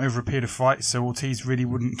amount over a period of fights, so Ortiz really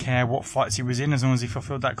wouldn't care what fights he was in as long as he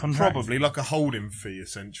fulfilled that contract? Probably, like a holding fee,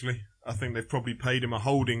 essentially. I think they've probably paid him a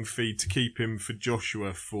holding fee to keep him for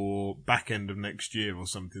Joshua for back end of next year or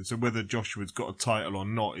something. So whether Joshua's got a title or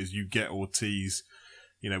not is you get Ortiz,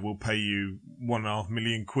 we'll pay you £1.5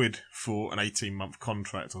 million for an 18-month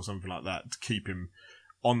contract or something like that to keep him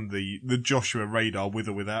on the Joshua radar with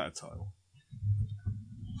or without a title.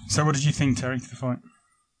 So what did you think, Terry, to the fight?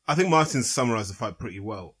 I think Martin summarised the fight pretty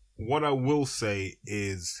well. What I will say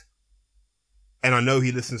is, and I know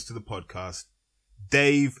he listens to the podcast,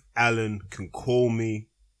 Dave Allen can call me,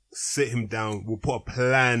 sit him down, we'll put a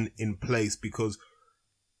plan in place, because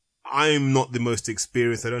I'm not the most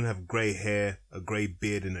experienced. I don't have grey hair, a grey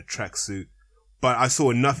beard and a tracksuit, but I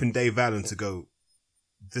saw enough in Dave Allen to go,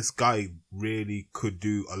 this guy really could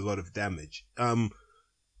do a lot of damage.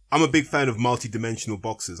 I'm a big fan of multi-dimensional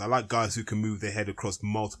boxers. I like guys who can move their head across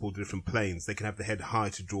multiple different planes. They can have the head high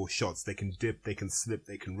to draw shots. They can dip, they can slip,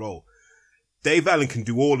 they can roll. Dave Allen can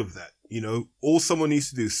do all of that. All someone needs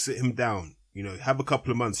to do is sit him down, have a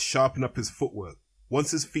couple of months, sharpen up his footwork.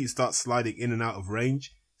 Once his feet start sliding in and out of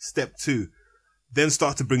range, step 2, then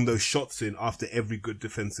start to bring those shots in after every good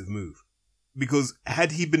defensive move. Because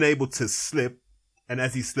had he been able to slip, and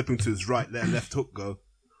as he's slipping to his right, let a left hook go,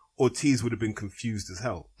 Ortiz would have been confused as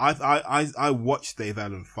hell. I watched Dave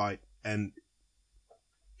Allen fight, and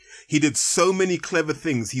he did so many clever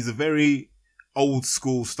things. He's a very old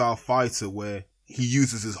school style fighter where he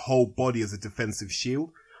uses his whole body as a defensive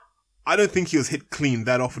shield. I don't think he was hit clean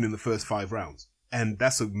that often in the first 5 rounds. And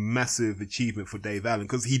that's a massive achievement for Dave Allen,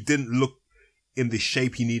 because he didn't look in the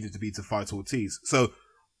shape he needed to be to fight Ortiz. So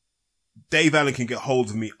Dave Allen can get hold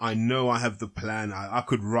of me. I know I have the plan. I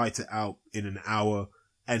could write it out in an hour,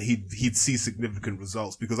 and he'd see significant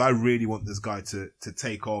results, because I really want this guy to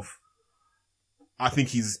take off. I think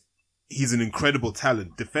he's he's an incredible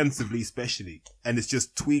talent, defensively especially. And it's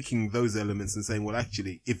just tweaking those elements and saying, well,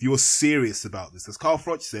 actually, if you're serious about this, as Carl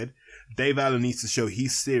Froch said, Dave Allen needs to show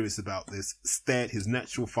he's serious about this, stay at his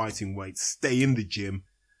natural fighting weight, stay in the gym.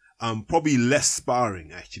 Probably less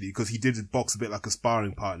sparring, actually, because he did box a bit like a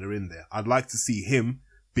sparring partner in there. I'd like to see him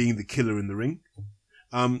being the killer in the ring.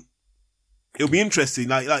 It'll be interesting.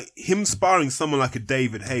 Like him sparring someone like a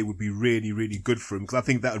David Haye would be really, really good for him, because I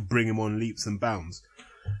think that would bring him on leaps and bounds.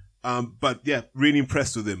 But yeah, really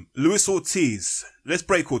impressed with him. Luis Ortiz. Let's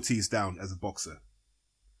break Ortiz down as a boxer.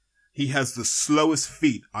 He has the slowest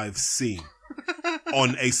feet I've seen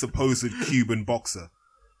on a supposed Cuban boxer.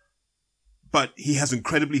 But he has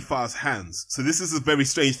incredibly fast hands. So this is a very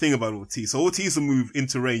strange thing about Ortiz. So Ortiz will move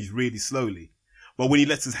into range really slowly. But when he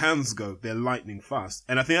lets his hands go, they're lightning fast.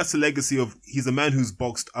 And I think that's the legacy of, he's a man who's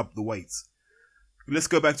boxed up the weights. Let's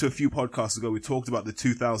go back to a few podcasts ago. We talked about the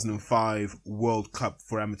 2005 World Cup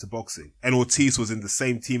for amateur boxing. And Ortiz was in the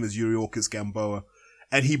same team as Yuriorkis Gamboa.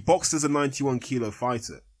 And he boxed as a 91 kilo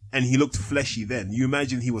fighter. And he looked fleshy then. You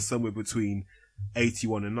imagine he was somewhere between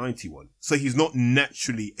 81 and 91. So he's not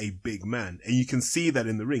naturally a big man. And you can see that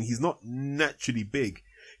in the ring. He's not naturally big.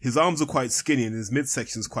 His arms are quite skinny and his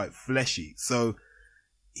midsection is quite fleshy. So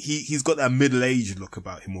he's got that middle-aged look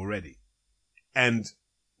about him already. And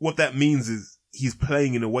what that means is he's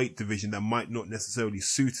playing in a weight division that might not necessarily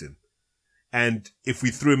suit him. And if we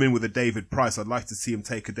threw him in with a David Price, I'd like to see him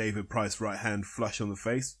take a David Price right hand flush on the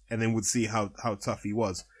face, and then we'd see how tough he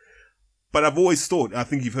was. But I've always thought, I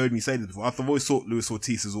think you've heard me say this before, I've always thought Luis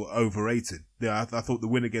Ortiz is overrated. Yeah, I thought the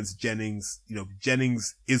win against Jennings,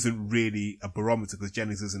 Jennings isn't really a barometer because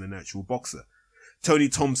Jennings isn't a natural boxer. Tony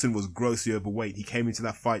Thompson was grossly overweight. He came into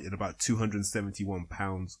that fight at about 271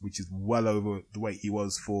 pounds, which is well over the weight he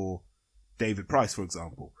was for David Price, for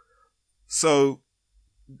example. So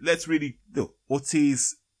let's really look.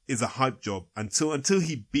 Ortiz is a hype job until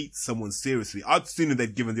he beats someone seriously. I'd sooner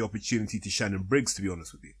they'd given the opportunity to Shannon Briggs, to be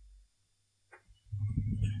honest with you.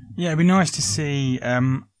 Yeah, it'd be nice to see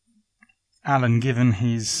Alan, given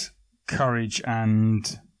his courage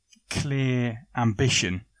and clear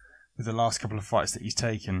ambition with the last couple of fights that he's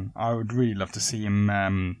taken. I would really love to see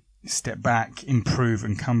him step back, improve,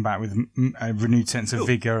 and come back with a renewed sense of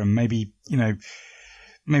vigour, and maybe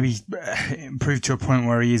improve to a point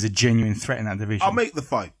where he is a genuine threat in that division. I'll make the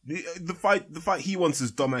fight. The fight he wants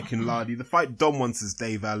is Dom Akinladi. The fight Dom wants is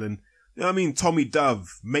Dave Allen. You know what I mean? Tommy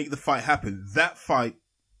Dove, make the fight happen. That fight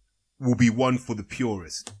will be one for the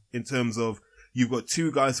purist in terms of you've got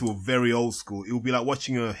two guys who are very old school. It will be like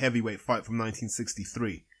watching a heavyweight fight from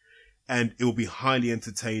 1963, and it will be highly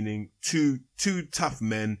entertaining. Two tough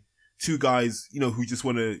men, two guys, who just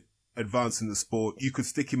want to advance in the sport. You could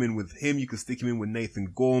stick him in with him. You could stick him in with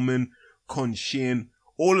Nathan Gorman, Con Shin.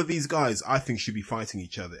 All of these guys, I think, should be fighting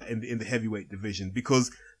each other in the heavyweight division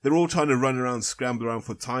because they're all trying to run around, scramble around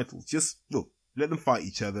for titles. Just look, let them fight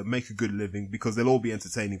each other, make a good living, because they'll all be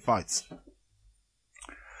entertaining fights.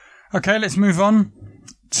 Okay, let's move on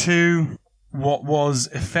to what was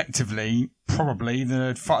effectively probably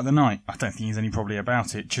the fight of the night. I don't think there's any probably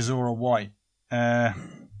about it. Chisora White.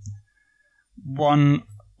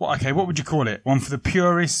 What would you call it? One for the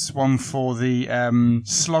purists, one for the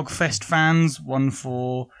slogfest fans, one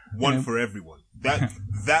for everyone.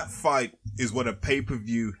 That fight is what a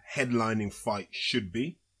pay-per-view headlining fight should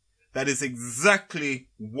be. That is exactly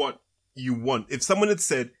what you want. If someone had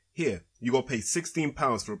said, here, you got to pay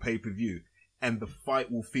 £16 for a pay-per-view and the fight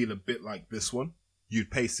will feel a bit like this one, you'd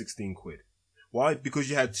pay 16 quid. Why? Because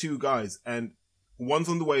you had two guys and one's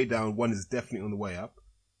on the way down, one is definitely on the way up.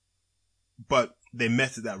 But they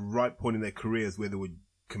met at that right point in their careers where they were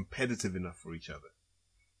competitive enough for each other.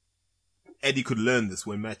 Eddie could learn this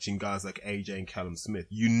when matching guys like AJ and Callum Smith.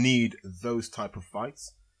 You need those type of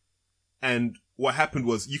fights. And what happened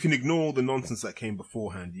was, you can ignore all the nonsense that came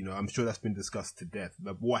beforehand. I'm sure that's been discussed to death.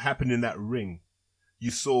 But what happened in that ring,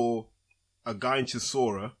 you saw a guy in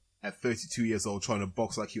Chisora at 32 years old trying to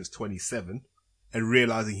box like he was 27 and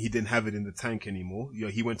realizing he didn't have it in the tank anymore.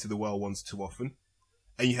 He went to the well once too often.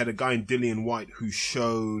 And you had a guy in Dillian White who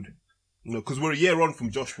showed, because we're a year on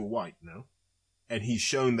from Joshua White now, and he's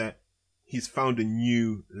shown that he's found a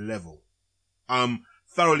new level.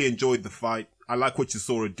 Thoroughly enjoyed the fight. I like what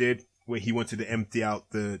Chisora did, where he wanted to empty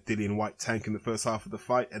out the Dillian White tank in the first half of the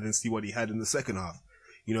fight and then see what he had in the second half.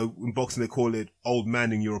 In boxing they call it old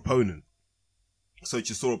manning your opponent. So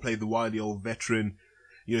Chisora played the wily old veteran,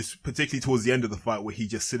 particularly towards the end of the fight where he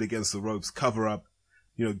just sit against the ropes, cover up,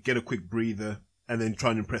 get a quick breather, and then try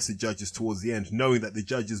and impress the judges towards the end, knowing that the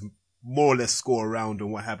judges more or less score around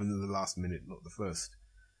on what happened in the last minute, not the first.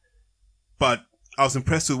 But I was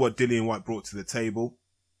impressed with what Dillian White brought to the table.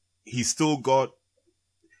 he's got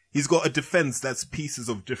a defense that's pieces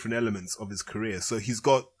of different elements of his career. So he's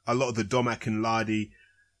got a lot of the Dom Akinladi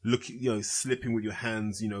slipping with your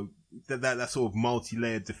hands, that sort of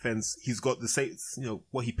multi-layered defense. He's got the same,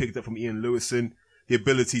 what he picked up from Ian Lewison, the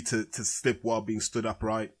ability to slip while being stood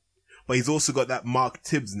upright. But he's also got that Mark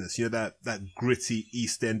Tibbsness, that gritty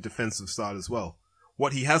East End defensive style as well.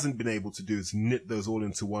 What he hasn't been able to do is knit those all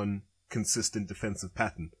into one consistent defensive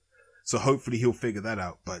pattern. So hopefully he'll figure that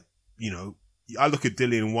out. But, I look at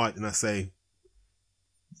Dillian Whyte and I say,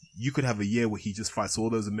 you could have a year where he just fights all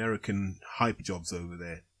those American hype jobs over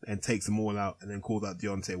there and takes them all out and then calls out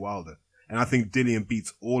Deontay Wilder. And I think Dillian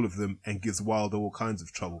beats all of them and gives Wilder all kinds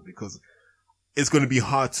of trouble because it's going to be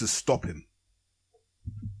hard to stop him.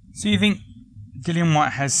 So you think Dillian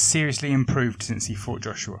Whyte has seriously improved since he fought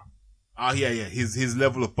Joshua? Yeah. His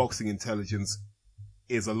level of boxing intelligence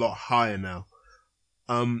is a lot higher now.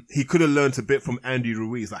 He could have learned a bit from Andy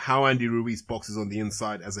Ruiz, like how Andy Ruiz boxes on the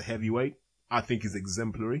inside as a heavyweight. I think is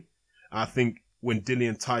exemplary. I think when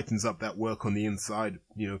Dillian tightens up that work on the inside,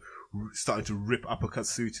 starting to rip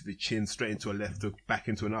uppercuts through to the chin, straight into a left hook, back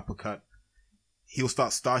into an uppercut, he'll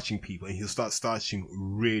start starching people and he'll start starching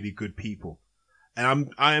really good people.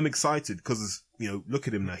 And I am excited because, look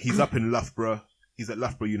at him now. He's up in Loughborough. He's at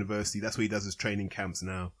Loughborough University. That's where he does his training camps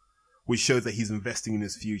now, which shows that he's investing in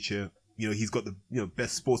his future. He's got the,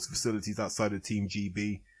 best sports facilities outside of Team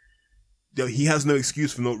GB. He has no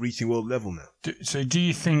excuse for not reaching world level now. So do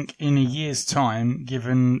you think in a year's time,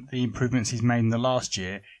 given the improvements he's made in the last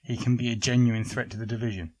year, he can be a genuine threat to the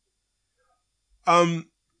division?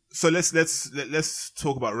 So let's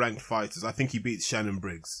talk about ranked fighters. I think he beats Shannon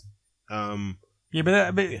Briggs.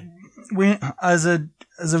 We, as a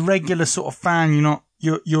regular sort of fan,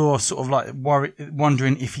 you're sort of like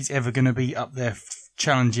wondering if he's ever going to be up there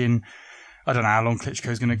challenging. I don't know how long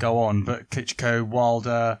Klitschko's going to go on, but Klitschko,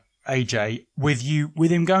 Wilder, AJ, with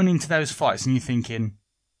him going into those fights and you thinking,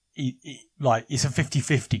 it's a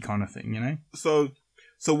 50-50 kind of thing, So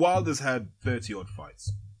Wilder's had 30 odd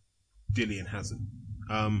fights. Dillian hasn't.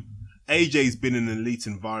 AJ's been in an elite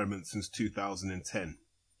environment since 2010.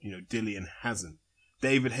 Dillian hasn't.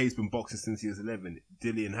 David Hayes been boxing since he was 11.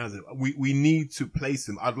 Dillian hasn't. We need to place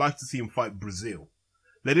him. I'd like to see him fight Brazil.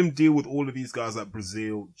 Let him deal with all of these guys like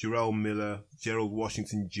Brazil, Jarrell Miller, Gerald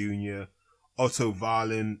Washington Jr., Otto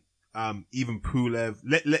Wallin, even Pulev.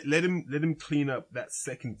 Let him clean up that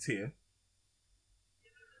second tier.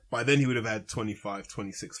 By then he would have had 25,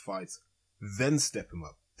 26 fights. Then step him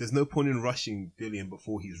up. There's no point in rushing Dillian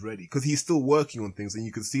before he's ready because he's still working on things and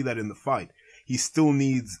you can see that in the fight. He still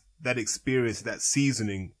needs that experience, that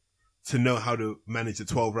seasoning to know how to manage a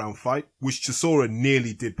 12-round fight, which Chisora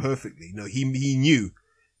nearly did perfectly. He knew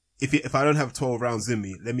if I don't have 12 rounds in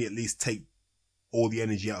me, let me at least take all the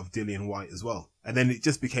energy out of Dillian Whyte as well. And then it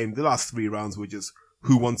just became the last 3 rounds were just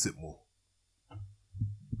who wants it more.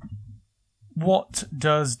 What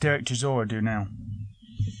does Derek Chisora do now?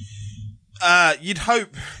 You'd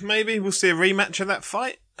hope maybe we'll see a rematch of that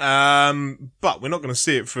fight. But we're not going to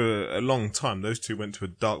see it for a long time. Those two went to a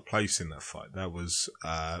dark place in that fight. That was,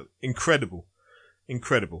 incredible.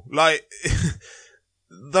 Like,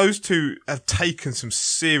 those two have taken some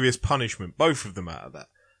serious punishment, both of them out of that.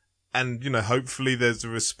 And, hopefully there's a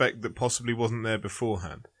respect that possibly wasn't there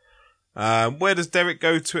beforehand. Where does Derek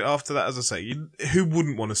go to it after that? As I say, who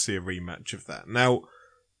wouldn't want to see a rematch of that? Now,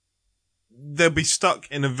 they'll be stuck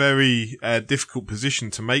in a very difficult position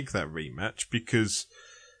to make that rematch because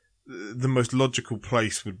the most logical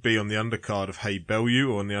place would be on the undercard of Hey Bellew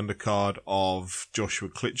or on the undercard of Joshua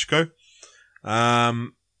Klitschko.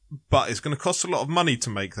 But it's going to cost a lot of money to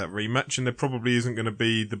make that rematch and there probably isn't going to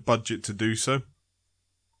be the budget to do so.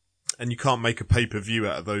 And you can't make a pay-per-view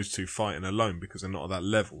out of those two fighting alone because they're not at that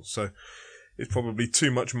level. So it's probably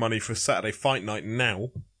too much money for Saturday fight night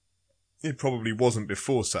now. It probably wasn't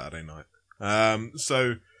before Saturday night.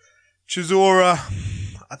 So Chisora,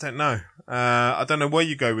 I don't know. I don't know where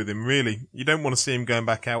you go with him, really. You don't want to see him going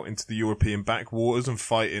back out into the European backwaters and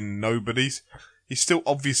fighting nobodies. He's still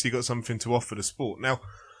obviously got something to offer the sport. Now,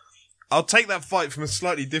 I'll take that fight from a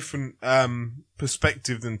slightly different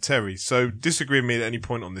perspective than Terry. So disagree with me at any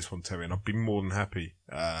point on this one, Terry, and I'd be more than happy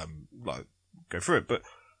go through it. But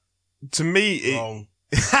to me,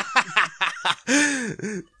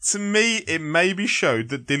 to me, it maybe showed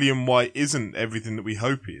that Dillian Whyte isn't everything that we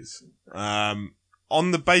hope he is.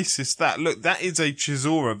 On the basis that, look, that is a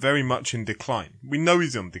Chisora very much in decline. We know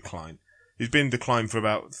he's on decline. He's been in decline for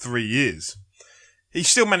about 3 years. He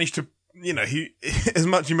still managed to, as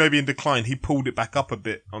much as he may be in decline, he pulled it back up a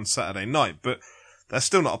bit on Saturday night, but that's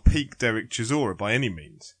still not a peak Derek Chisora by any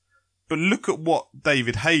means. But look at what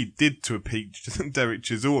David Haye did to a peak Derek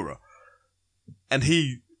Chisora. And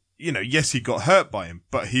he, yes, he got hurt by him,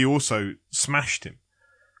 but he also smashed him.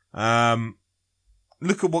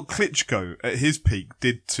 Look at what Klitschko at his peak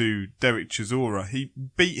did to Derek Chisora. He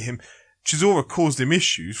beat him. Chisora caused him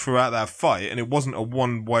issues throughout that fight, and it wasn't a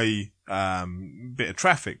one-way bit of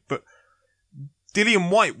traffic. But Dillian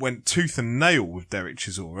Whyte went tooth and nail with Derek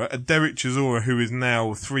Chisora, a Derek Chisora who is now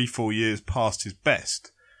 3-4 years past his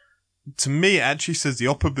best. To me, it actually says the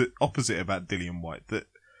opposite about Dillian Whyte, that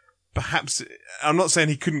perhaps, I'm not saying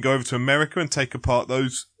he couldn't go over to America and take apart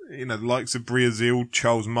those, the likes of Breazeale,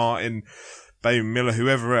 Charles Martin, Baby Miller,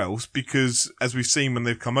 whoever else, because as we've seen when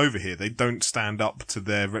they've come over here, they don't stand up to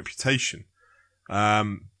their reputation.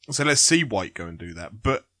 So let's see Whyte go and do that.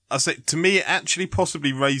 But I say, to me, it actually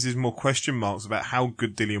possibly raises more question marks about how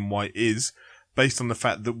good Dillian Whyte is, based on the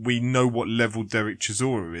fact that we know what level Derek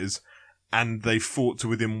Chisora is, and they fought to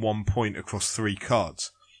within 1 point across 3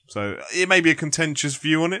 cards. So it may be a contentious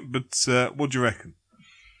view on it, but what do you reckon?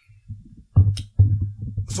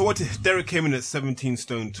 So what? Derek came in at 17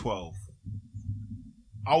 stone 12.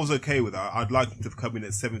 I was okay with that. I'd like him to have come in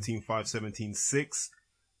at 17.5, 17.6,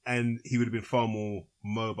 and he would have been far more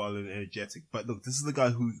mobile and energetic. But look, this is the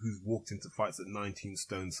guy who's walked into fights at 19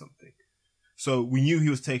 stone something. So we knew he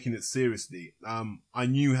was taking it seriously. I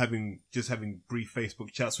knew having brief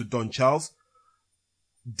Facebook chats with Don Charles,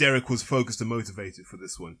 Derek was focused and motivated for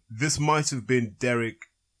this one. This might have been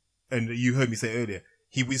Derek, and you heard me say earlier,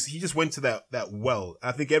 he just went to that well.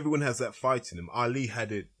 I think everyone has that fight in him. Ali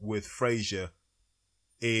had it with Frazier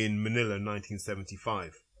in Manila in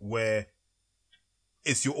 1975, where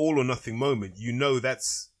it's your all or nothing moment. You know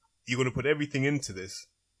you're going to put everything into this,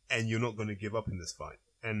 and you're not going to give up in this fight.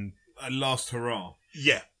 And a last hurrah.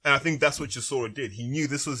 Yeah, and I think that's what Chisora did. He knew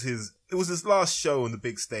this was his last show on the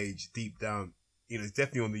big stage, deep down.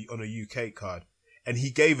 Definitely on a UK card, and he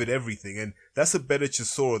gave it everything. And that's a better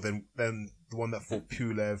Chisora than the one that fought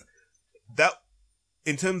Pulev. That,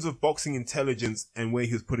 in terms of boxing intelligence and where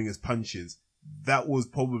he was putting his punches, that was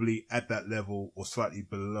probably at that level or slightly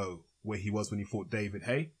below where he was when he fought David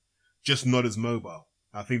Haye, just not as mobile.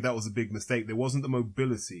 I think that was a big mistake. There wasn't the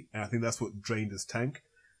mobility, and I think that's what drained his tank.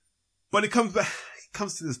 But it comes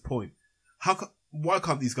to this point. Why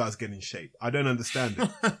can't these guys get in shape? I don't understand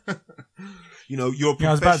it. You're a professional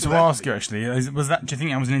I was about to ask you, athlete. actually, do you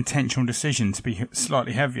think that was an intentional decision to be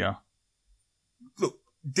slightly heavier? Look,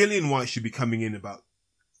 Dillian Whyte should be coming in about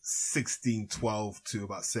 16.12 to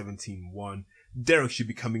about 17.1. Derek should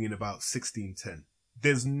be coming in about 16.10.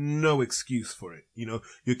 There's no excuse for it.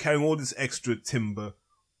 You're carrying all this extra timber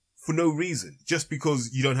for no reason, just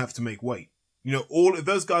because you don't have to make weight. All of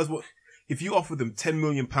those guys, if you offer them £10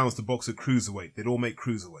 million to box a cruiserweight, they'd all make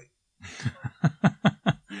cruiserweight.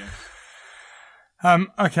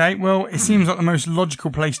 Okay, well, it seems like the most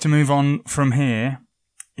logical place to move on from here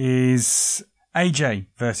is AJ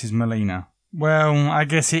versus Molina. Well, I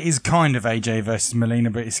guess it is kind of AJ versus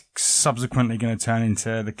Molina, but it's subsequently going to turn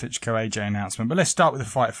into the Klitschko AJ announcement. But let's start with the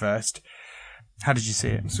fight first. How did you see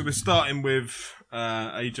it? So we're starting with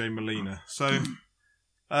AJ Molina. So,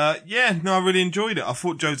 I really enjoyed it. I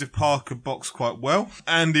thought Joseph Parker boxed quite well.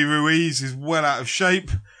 Andy Ruiz is well out of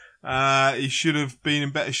shape. He should have been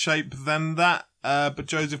in better shape than that. But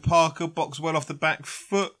Joseph Parker boxed well off the back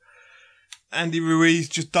foot. Andy Ruiz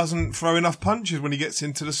just doesn't throw enough punches when he gets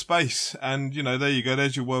into the space. And, there you go.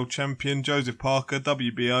 There's your world champion, Joseph Parker,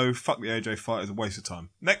 WBO. Fuck the AJ fight. It's a waste of time.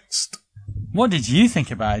 Next. What did you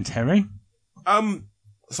think about it, Terry?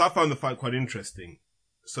 So I found the fight quite interesting.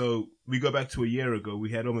 So we go back to a year ago.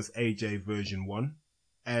 We had almost AJ version 1.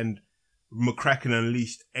 And McCracken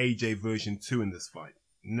unleashed AJ version 2 in this fight.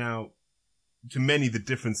 Now, to many, the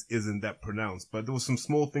difference isn't that pronounced. But there were some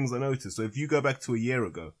small things I noticed. So if you go back to a year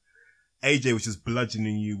ago, AJ was just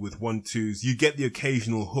bludgeoning you with 1-2s. You get the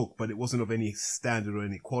occasional hook, but it wasn't of any standard or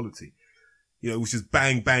any quality. It was just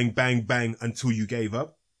bang, bang, bang, bang until you gave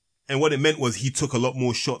up. And what it meant was he took a lot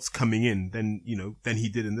more shots coming in than he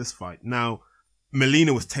did in this fight. Now,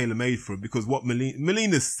 Molina was tailor-made for it, because what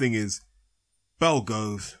Molina's thing is, bell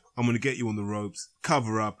goes, I'm going to get you on the ropes,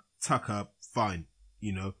 cover up, tuck up, fine.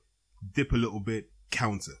 Dip a little bit,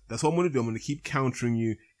 counter. That's what I'm going to do. I'm going to keep countering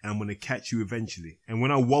you, and I'm going to catch you eventually. And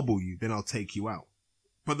when I wobble you, then I'll take you out.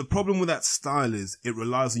 But the problem with that style is it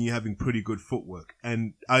relies on you having pretty good footwork.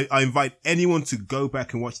 And I invite anyone to go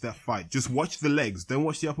back and watch that fight. Just watch the legs. Don't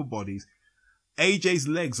watch the upper bodies. AJ's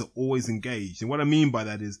legs are always engaged. And what I mean by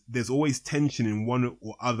that is there's always tension in one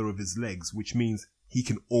or other of his legs, which means he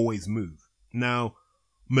can always move. Now,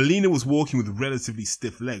 Molina was walking with relatively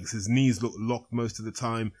stiff legs. His knees looked locked most of the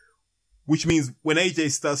time, which means when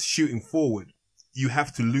AJ starts shooting forward, you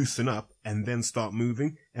have to loosen up and then start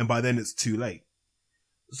moving. And by then it's too late.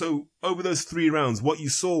 So over those 3 rounds, what you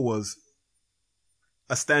saw was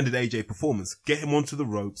a standard AJ performance. Get him onto the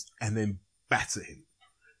ropes and then batter him.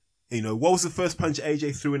 You know, what was the first punch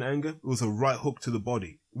AJ threw in anger? It was a right hook to the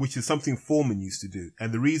body, which is something Foreman used to do.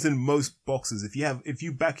 And the reason most boxers, if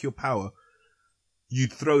you back your power,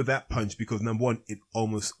 you'd throw that punch because number one, it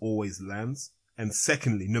almost always lands. And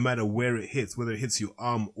secondly, no matter where it hits, whether it hits your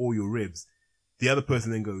arm or your ribs, the other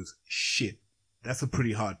person then goes, shit, that's a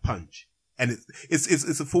pretty hard punch. And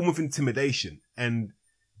it's a form of intimidation. And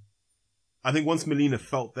I think once Molina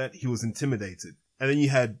felt that, he was intimidated. And then you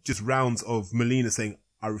had just rounds of Molina saying,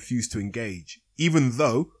 I refuse to engage, even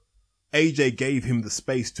though AJ gave him the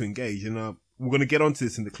space to engage. And we're going to get onto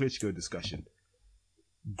this in the Klitschko discussion.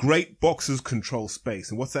 Great boxers control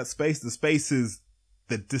space. And what's that space? The space is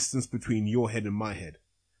the distance between your head and my head.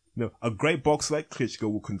 No, a great boxer like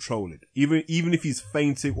Klitschko will control it. Even if he's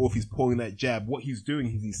feinting or if he's pulling that jab, what he's doing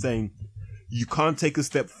is he's saying, you can't take a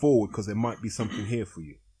step forward because there might be something here for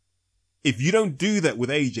you. If you don't do that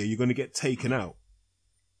with AJ, you're going to get taken out.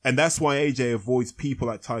 And that's why AJ avoids people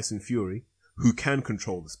like Tyson Fury, who can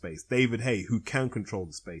control the space. David Haye, who can control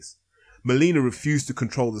the space. Molina refused to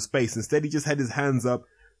control the space. Instead, he just had his hands up.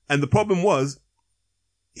 And the problem was,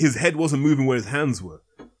 his head wasn't moving where his hands were.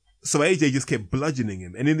 So AJ just kept bludgeoning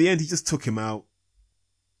him. And in the end, he just took him out.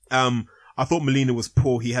 I thought Molina was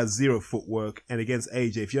poor. He had 0 footwork. And against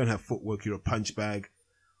AJ, if you don't have footwork, you're a punch bag.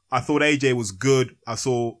 I thought AJ was good. I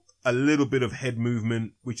saw a little bit of head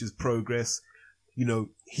movement, which is progress. You know,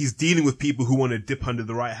 he's dealing with people who want to dip under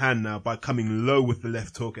the right hand now by coming low with the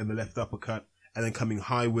left hook and the left uppercut and then coming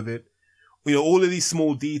high with it. You know, all of these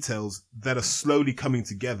small details that are slowly coming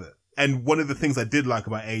together. And one of the things I did like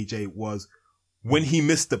about AJ was when he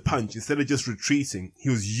missed the punch, instead of just retreating, he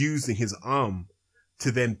was using his arm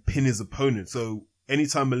to then pin his opponent. So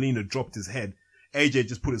anytime Molina dropped his head, AJ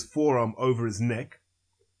just put his forearm over his neck.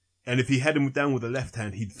 And if he had him down with the left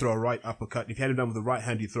hand, he'd throw a right uppercut. If he had him down with the right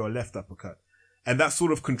hand, he'd throw a left uppercut. And that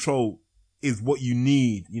sort of control is what you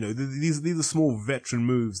need. You know, these are small veteran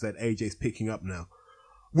moves that AJ's picking up now,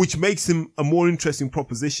 which makes him a more interesting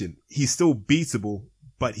proposition. He's still beatable,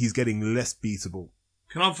 but he's getting less beatable.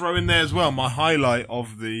 Can I throw in there as well? My highlight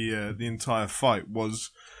of the entire fight was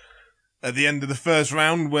at the end of the first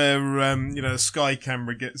round where, the Sky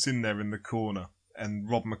camera gets in there in the corner and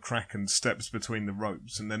Rob McCracken steps between the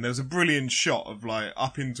ropes. And then there's a brilliant shot of like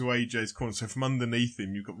up into AJ's corner. So from underneath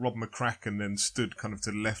him, you've got Rob McCracken then stood kind of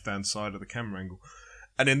to the left-hand side of the camera angle.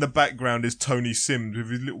 And in the background is Tony Sims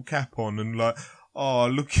with his little cap on and like, oh,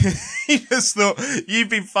 look, you just thought, you've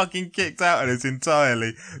been fucking kicked out of this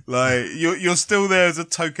entirely. Like, you're still there as a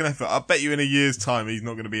token effort. I bet you in a year's time he's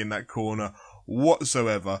not going to be in that corner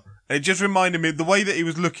whatsoever. It just reminded me of the way that he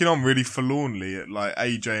was looking on really forlornly at like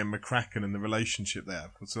AJ and McCracken and the relationship they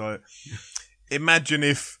have. It's like, imagine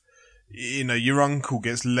if, you know, your uncle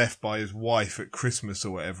gets left by his wife at Christmas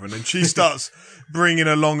or whatever, and then she starts bringing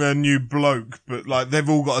along a new bloke, but like they've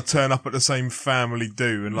all got to turn up at the same family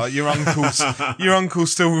do, and like your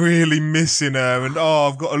uncle's still really missing her, and oh,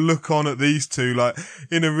 I've got to look on at these two like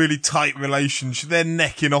in a really tight relationship. They're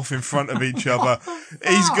necking off in front of each other.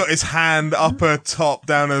 He's got his hand up her top,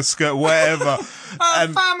 down her skirt, whatever.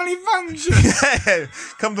 And family function. Yeah,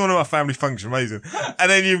 come to one of our family functions, amazing.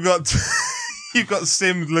 And then you've got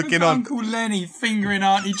Sims looking on. Uncle Lenny fingering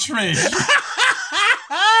Auntie Trish.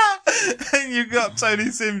 And you got Tony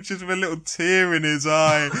Sims just with a little tear in his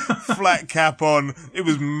eye, flat cap on. It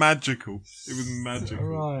was magical. It was magical.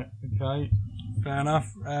 Right, okay. Fair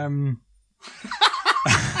enough.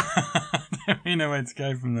 We know where to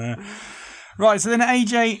go from there. Right, so then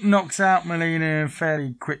AJ knocks out Molina in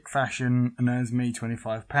fairly quick fashion and earns me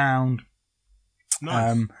 £25.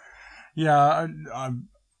 Nice. Yeah,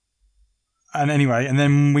 and anyway, and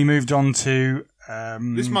then we moved on to...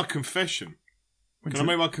 this is my confession. Can I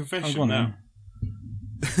make my confession now?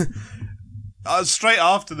 Straight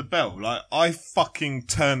after the bell, like, I fucking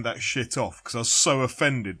turned that shit off because I was so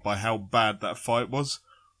offended by how bad that fight was.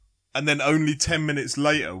 And then only 10 minutes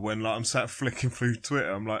later, when like I'm sat flicking through Twitter,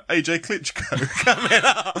 I'm like, AJ Klitschko coming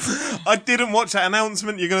up. I didn't watch that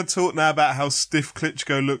announcement. You're going to talk now about how stiff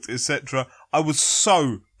Klitschko looked, etc. I was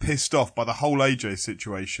so pissed off by the whole AJ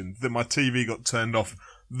situation that my TV got turned off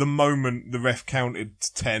the moment the ref counted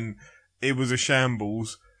to 10. It was a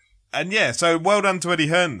shambles. And yeah, so well done to Eddie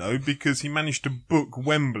Hearn though, because he managed to book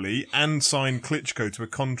Wembley and sign Klitschko to a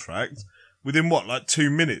contract within like 2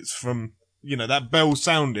 minutes from, you know, that bell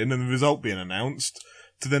sounding and the result being announced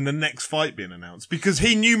to then the next fight being announced, because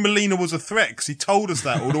he knew Molina was a threat because he told us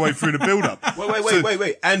that all the way through the build-up.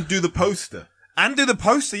 Wait. And do the poster. And do the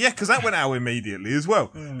poster, yeah, because that went out immediately as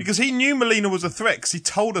well. Because he knew Molina was a threat, because he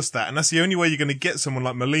told us that, and that's the only way you're going to get someone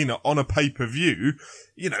like Molina on a pay-per-view,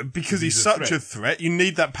 because he's such a threat, you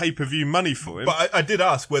need that pay-per-view money for him. But I did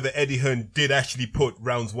ask whether Eddie Hearn did actually put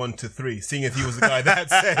rounds 1 to 3, seeing as he was the guy that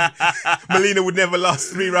said Molina would never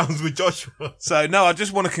last 3 rounds with Joshua. So, no, I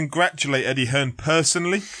just want to congratulate Eddie Hearn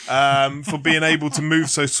personally, for being able to move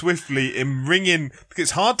so swiftly in ringing, because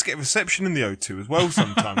it's hard to get reception in the O2 as well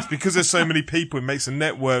sometimes, because there's so many people, it makes the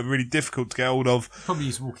network really difficult to get hold of. Probably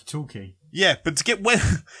use walkie-talkie. Yeah, but to get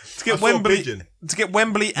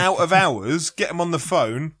Wembley out of hours, get him on the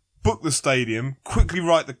phone, book the stadium, quickly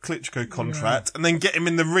write the Klitschko contract, and then get him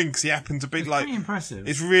in the ring because he happened to be Pretty impressive.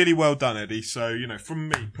 It's really well done, Eddie. So from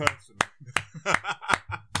me personally,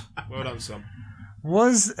 well done, son.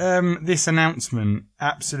 Was this announcement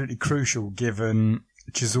absolutely crucial given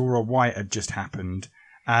Chisora White had just happened,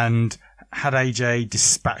 and had AJ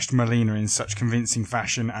dispatched Molina in such convincing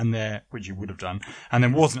fashion, which he would have done, and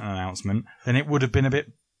there wasn't an announcement, then it would have been a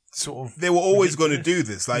bit sort of... They were always going to do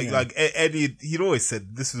this. Like Eddie, he'd always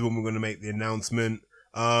said, this is when we're going to make the announcement.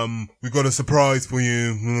 We've got a surprise for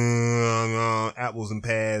you. Apples and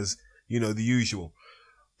pears, the usual.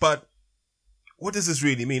 But what does this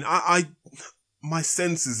really mean? My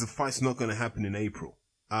sense is the fight's not going to happen in April.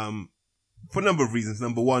 For a number of reasons.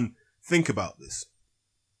 Number one, think about this.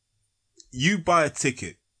 You buy a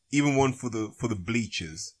ticket, even one for the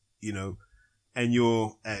bleachers, and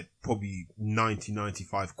you're at probably 90,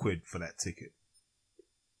 95 quid for that ticket.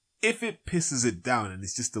 If it pisses it down and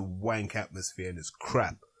it's just a wank atmosphere and it's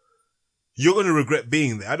crap, you're going to regret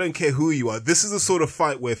being there. I don't care who you are. This is the sort of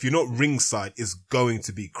fight where if you're not ringside, it's going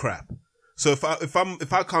to be crap. So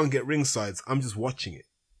if I can't get ringsides, I'm just watching it.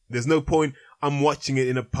 There's no point. I'm watching it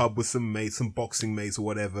in a pub with some mates, some boxing mates or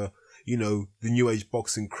whatever. The New Age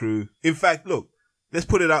boxing crew. In fact, look, let's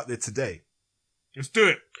put it out there today. Let's do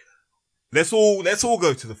it. Let's all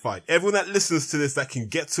go to the fight. Everyone that listens to this that can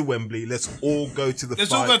get to Wembley, let's all go to the fight.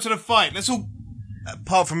 Let's all go to the fight. Let's all,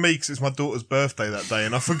 apart from me, because it's my daughter's birthday that day,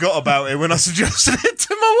 and I forgot about it when I suggested it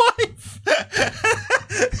to my wife.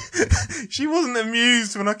 She wasn't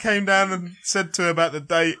amused when I came down and said to her about the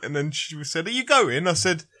date, and then she said, "Are you going?" I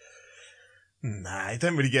said, "Nah, I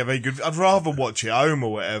don't really get very good. I'd rather watch it at home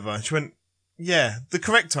or whatever." And she went, "Yeah, the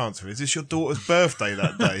correct answer is it's your daughter's birthday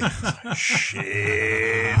that day." Like,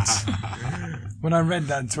 shit. When I read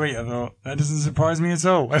that tweet, I thought, that doesn't surprise me at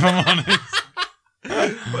all, if I'm honest.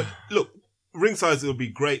 But look, ringside, it'll be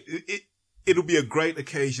great. It'll be a great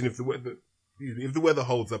occasion if the weather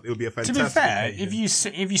holds up. It'll be a fantastic To be fair, occasion.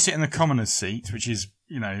 if you sit in the commoner's seat, which is,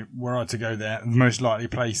 were I to go there, the most likely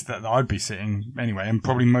place that I'd be sitting anyway, and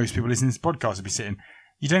probably most people listening to this podcast would be sitting,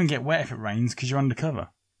 you don't get wet if it rains because you're undercover.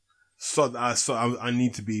 So I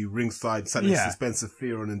need to be ringside, sat next to Spencer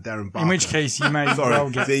Fearon and Darren Barker. In which case, you may well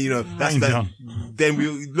get that's rained that. on. Then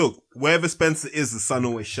we look wherever Spencer is, the sun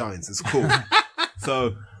always shines. It's cool.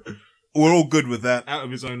 So we're all good with that. Out of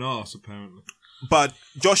his own arse, apparently. But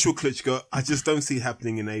Joshua Klitschko, I just don't see it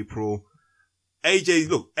happening in April.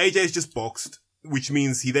 AJ's just boxed, which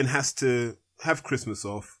means he then has to have Christmas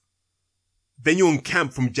off. Then you're on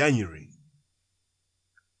camp from January.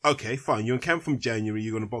 Okay, fine. You're in camp from January.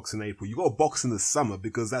 You're going to box in April. You got to box in the summer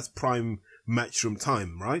because that's prime matchroom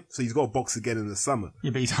time, right? So he's got to box again in the summer. Yeah,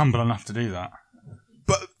 but he's humble enough to do that.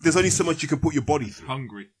 But there's only so much you can put your body through.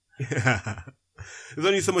 Hungry. There's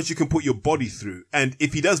only so much you can put your body through. And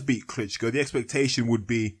if he does beat Klitschko, the expectation would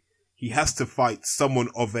be he has to fight someone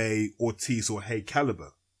of a Ortiz or Hay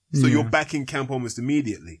caliber. So you're back in camp almost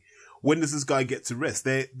immediately. When does this guy get to rest?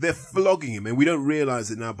 They're flogging him, and we don't realise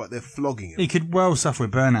it now, but they're flogging him. He could well suffer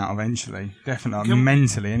with burnout eventually. Definitely.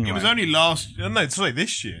 mentally, anyway. It was only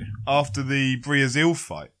this year, after the Briazil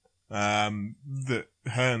fight, that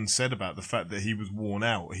Hearn said about the fact that he was worn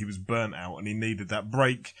out, he was burnt out, and he needed that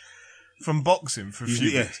break from boxing for a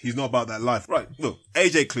few weeks. He's not about that life. Right, look,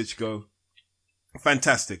 AJ Klitschko,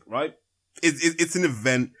 fantastic, right? It's an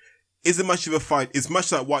event. Isn't much of a fight. It's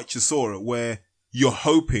much like White Chisora, where you're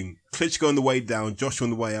hoping Klitschko on the way down, Joshua on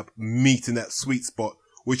the way up, meet in that sweet spot,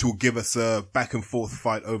 which will give us a back and forth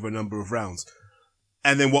fight over a number of rounds.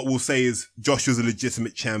 And then what we'll say is Joshua's a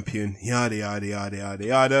legitimate champion, yada, yada, yada, yada,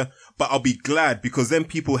 yada. But I'll be glad because then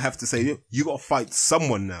people have to say, you got to fight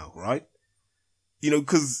someone now, right?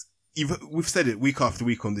 Because we've said it week after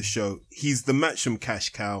week on this show. He's the Matchroom cash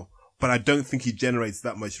cow, but I don't think he generates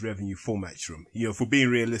that much revenue for Matchroom. If we're being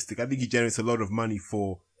realistic, I think he generates a lot of money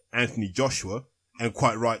for Anthony Joshua. And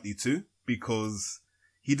quite rightly too, because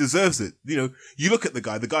he deserves it. You look at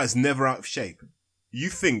the guy's never out of shape. You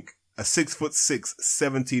think a 6'6",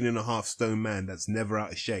 17.5 stone man that's never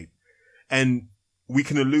out of shape. And we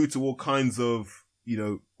can allude to all kinds of,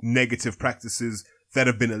 negative practices that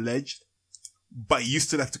have been alleged, but you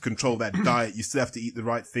still have to control that diet. You still have to eat the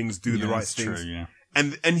right things, do the right things. True, yeah.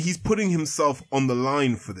 And he's putting himself on the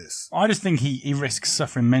line for this. I just think he risks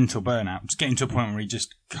suffering mental burnout, just getting to a point where he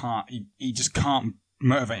just can't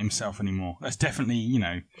motivate himself anymore. That's definitely,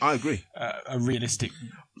 I agree. A realistic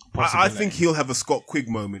possibility. I think he'll have a Scott Quigg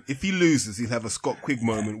moment. If he loses, he'll have a Scott Quigg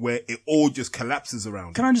moment where it all just collapses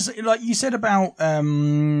around. Can I just, like you said about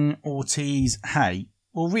Ortiz, Hay,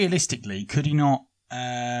 well, realistically, could he not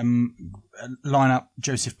line up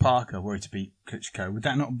Joseph Parker were he to beat Klitschko? Would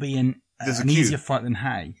that not be an easier fight than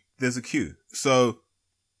Hay? There's a queue. So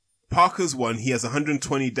Parker's won. He has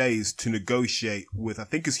 120 days to negotiate with, I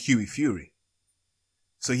think it's Hughie Fury.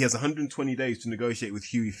 So he has 120 days to negotiate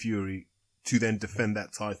with Hughie Fury to then defend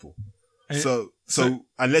that title. So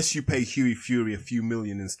unless you pay Hughie Fury a few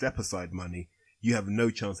million in step-aside money, you have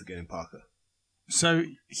no chance of getting Parker. So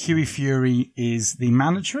Hughie Fury is the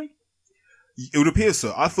mandatory? It would appear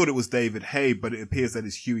so. I thought it was David Hay, but it appears that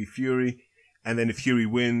it's Hughie Fury. And then if Hughie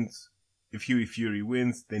Fury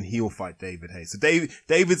wins, then he'll fight David Hay. So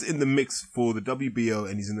David's in the mix for the WBO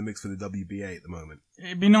and he's in the mix for the WBA at the moment.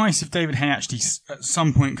 It'd be nice if David Hay actually at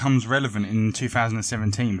some point comes relevant in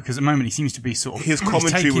 2017, because at the moment he seems to be sort of... His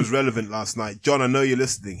commentary was relevant last night. John, I know you're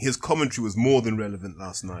listening. His commentary was more than relevant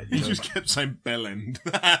last night. He just kept saying Bellend.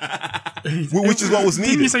 Which is what was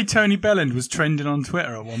needed. Didn't you say Tony Bellend was trending on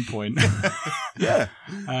Twitter at one point? Yeah.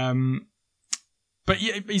 But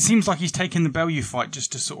yeah, it seems like he's taken the Bellew fight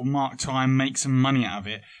just to sort of mark time, make some money out of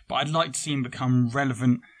it. But I'd like to see him become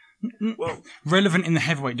relevant in the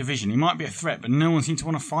heavyweight division. He might be a threat, but no one seems to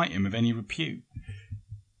want to fight him of any repute.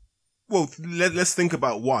 Well, let's think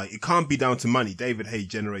about why. It can't be down to money. David Hay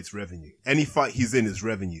generates revenue. Any fight he's in is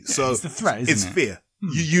revenue. Yeah, so it's the threat, isn't it? It's fear.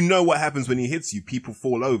 You know what happens when he hits you. People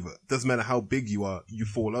fall over. Doesn't matter how big you are, you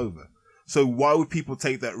fall over. So why would people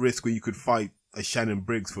take that risk when you could fight a Shannon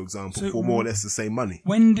Briggs, for example, for more or less the same money?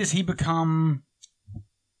 When does he become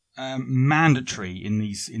mandatory in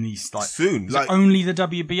these like soon? Like only the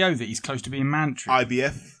WBO that he's close to being mandatory.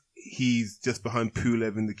 IBF, he's just behind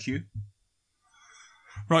Pulev in the queue.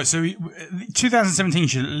 Right, so 2017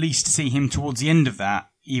 should at least see him towards the end of that,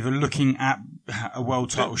 either looking at a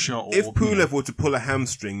world title shot or... If Pulev were to pull a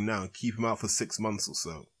hamstring now and keep him out for 6 months or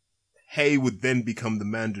so, Hay would then become the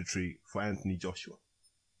mandatory for Anthony Joshua.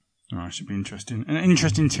 Oh, it should be interesting. An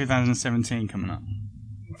interesting 2017 coming up.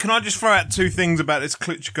 Can I just throw out two things about this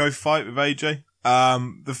Klitschko fight with AJ?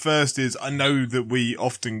 The first is, I know that we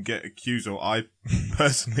often get accused, or I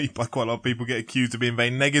personally, by quite a lot of people, get accused of being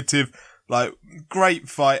very negative. Like, great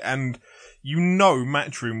fight, and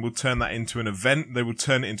Matchroom will turn that into an event. They will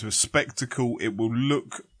turn it into a spectacle. It will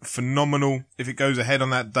look phenomenal if it goes ahead on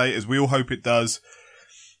that date, as we all hope it does.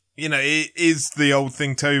 It is the old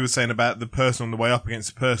thing Terry was saying about the person on the way up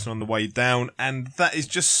against the person on the way down, and that is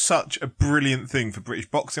just such a brilliant thing for British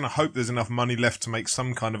boxing. I hope there's enough money left to make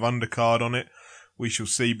some kind of undercard on it. We shall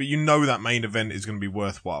see, but that main event is going to be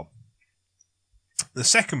worthwhile. The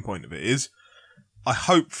second point of it is, I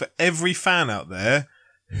hope for every fan out there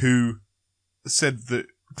who said that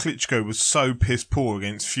Klitschko was so piss poor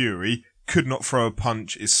against Fury, could not throw a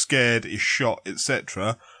punch, is scared, is shot,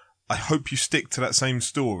 etc., I hope you stick to that same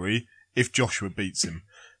story if Joshua beats him.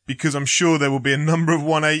 Because I'm sure there will be a number of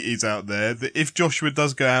 180s out there that if Joshua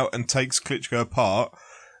does go out and takes Klitschko apart,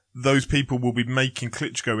 those people will be making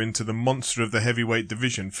Klitschko into the monster of the heavyweight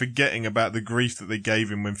division, forgetting about the grief that they gave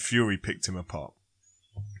him when Fury picked him apart.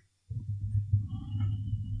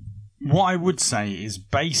 What I would say is,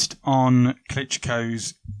 based on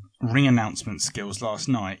Klitschko's ring announcement skills last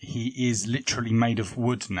night, he is literally made of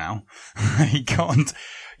wood now. He can't...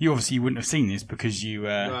 You obviously wouldn't have seen this because you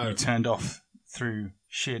turned off through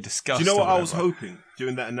sheer disgust. Do you know what I was hoping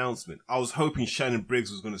during that announcement? I was hoping Shannon Briggs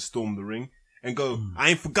was going to storm the ring and go, I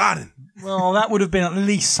ain't forgotten. Well, that would have been at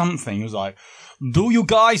least something. It was like, do you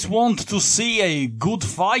guys want to see a good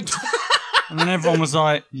fight? And then everyone was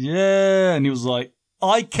like, yeah. And he was like,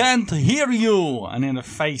 I can't hear you. And in a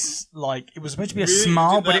face, like, it was supposed to be a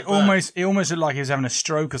smile, but it almost looked like he was having a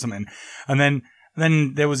stroke or something. And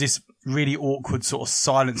then there was this really awkward sort of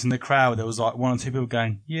silence in the crowd. There was like one or two people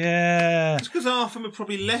going, yeah. It's because half of them are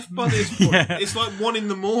probably left by this point. Yeah. It's like 1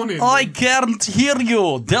 a.m. I can't hear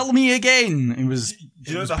you. Tell me again. It was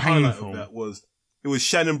the highlight of that was, it was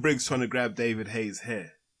Shannon Briggs trying to grab David Hayes'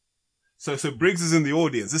 hair. So Briggs is in the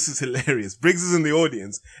audience. This is hilarious. Briggs is in the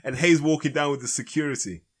audience and Hayes walking down with the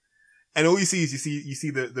security. And all you see is you see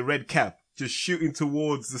the red cap just shooting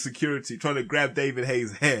towards the security, trying to grab David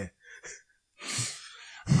Hayes' hair.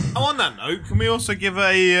 On that note, can we also give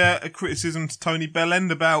a criticism to Tony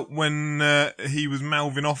Bellend about when he was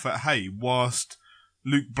mouthing off at Hay whilst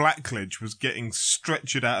Luke Blackledge was getting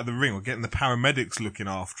stretchered out of the ring or getting the paramedics looking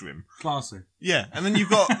after him? Classy. Yeah, and then you've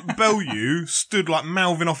got Bellew stood like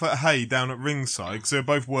mouthing off at Hay down at ringside because they're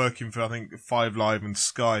both working for, I think, 5 Live and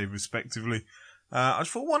Sky, respectively. I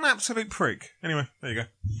just thought, what an absolute prick. Anyway, there you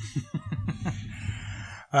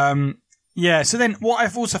go. Yeah, so then what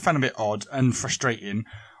I've also found a bit odd and frustrating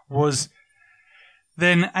was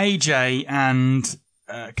then AJ and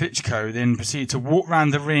Klitschko then proceeded to walk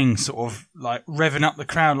around the ring, sort of like revving up the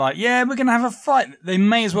crowd, like, yeah, we're going to have a fight. They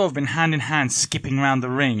may as well have been hand in hand skipping around the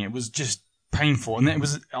ring. It was just painful. And it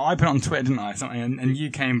was, I put it on Twitter, didn't I? Something, and you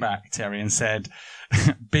came back, Terry, and said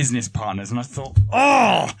business partners. And I thought,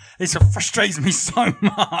 oh, this frustrates me so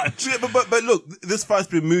much. Yeah, but look, this fight's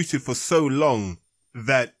been mooted for so long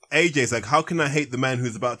that AJ's like, how can I hate the man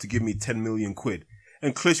who's about to give me 10 million quid?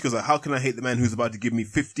 And Klitschko's like, how can I hate the man who's about to give me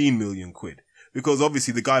 15 million quid? Because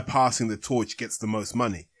obviously the guy passing the torch gets the most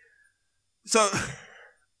money. So,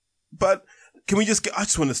 but can we just I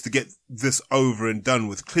just want us to get this over and done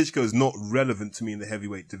with. Klitschko is not relevant to me in the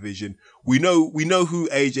heavyweight division. We know who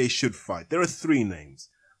AJ should fight. There are 3 names.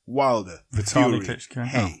 Wilder, Vitaly Fury, Klitschko.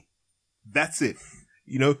 Hay. That's it.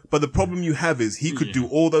 You know, but the problem you have is he could do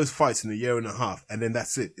all those fights in a year and a half and then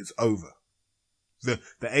that's it. It's over. The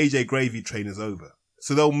AJ gravy train is over.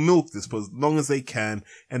 So they'll milk this for as long as they can,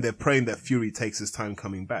 and they're praying that Fury takes his time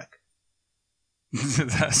coming back.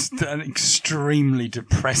 That's an extremely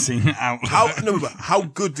depressing outlook. How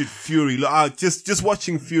good did Fury look? Just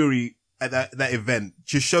watching Fury at that event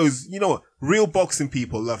just shows, you know what, real boxing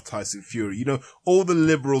people love Tyson Fury. You know, all the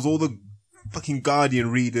liberals, all the fucking Guardian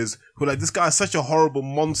readers who are like, this guy's such a horrible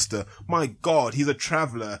monster. My God, he's a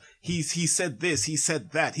traveler. He said this, he said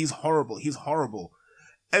that. He's horrible.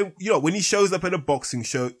 And, you know, when he shows up at a boxing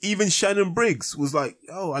show, even Shannon Briggs was like,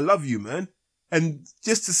 oh, I love you, man. And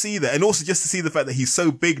just to see that, and also just to see the fact that he's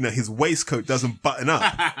so big now, his waistcoat doesn't button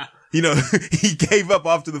up. You know, he gave up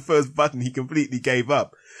after the first button. He completely gave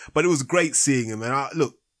up. But it was great seeing him. And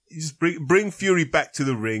look, you just bring Fury back to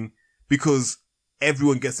the ring because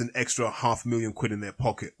everyone gets an extra £500,000 in their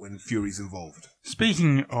pocket when Fury's involved.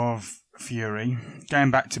 Speaking of Fury, going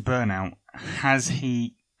back to Burnout, has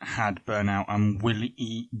he had Burnout and will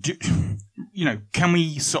he do, you know, can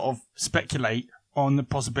we sort of speculate on the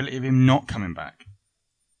possibility of him not coming back?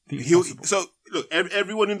 So look,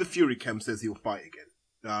 everyone in the Fury camp says he'll fight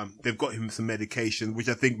again. They've got him some medication, which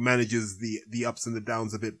I think manages the ups and the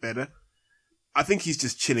downs a bit better. I think he's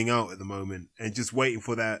just chilling out at the moment and just waiting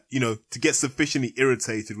for that, you know, to get sufficiently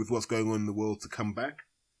irritated with what's going on in the world to come back.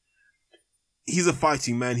 He's a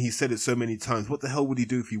fighting man. He said it so many times. What the hell would he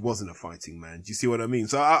do if he wasn't a fighting man? Do you see what I mean?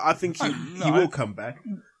 So I think he will come back.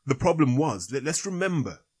 The problem was, let's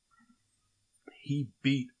remember, he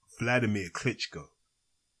beat Vladimir Klitschko.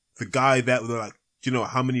 The guy that was like, do you know,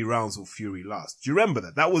 how many rounds will Fury last? Do you remember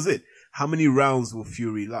that? That was it. How many rounds will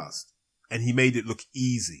Fury last? And he made it look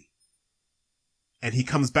easy. And he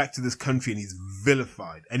comes back to this country and he's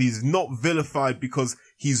vilified. And he's not vilified because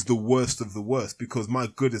he's the worst of the worst, because my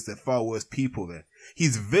goodness, there are far worse people there.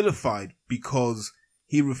 He's vilified because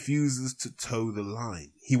he refuses to toe the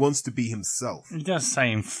line. He wants to be himself. He does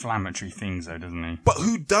say inflammatory things though, doesn't he? But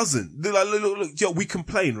who doesn't? Look, Joe, we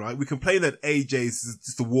complain, right? We complain that AJ is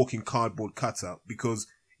just a walking cardboard cutout because,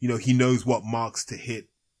 you know, he knows what marks to hit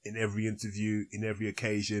in every interview, in every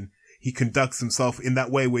occasion. He conducts himself in that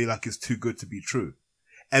way where like it's too good to be true.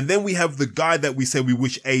 And then we have the guy that we say we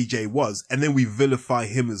wish AJ was, and then we vilify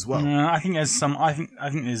him as well. I think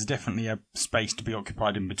there's definitely a space to be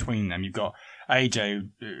occupied in between them. You've got AJ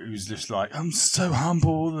who's just like, I'm so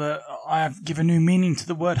humble that I have given new meaning to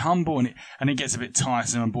the word humble, and it gets a bit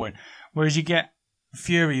tiresome and boring. Whereas you get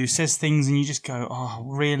Fury who says things and you just go, oh,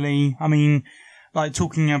 really? I mean, like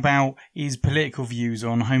talking about his political views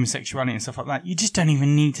on homosexuality and stuff like that. You just don't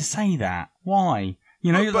even need to say that. Why?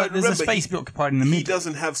 You know, like, there's a space to be occupied in the middle. He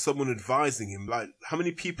doesn't have someone advising him. Like, how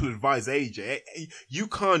many people advise AJ? You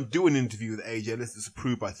can't do an interview with AJ unless it's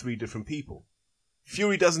approved by 3 different people.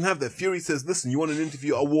 Fury doesn't have that. Fury says, listen, you want an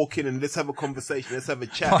interview? I'll walk in and let's have a conversation. Let's have a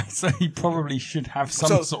chat. Right, so he probably should have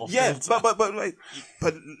some sort of filter.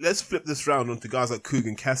 But let's flip this round onto guys like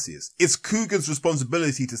Kugan Cassius. It's Kugan's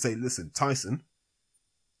responsibility to say, listen, Tyson,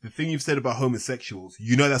 the thing you've said about homosexuals,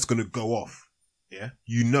 you know that's going to go off. Yeah,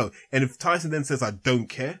 you know. And if Tyson then says, I don't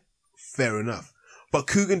care, fair enough. But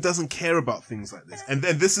Kugan doesn't care about things like this. And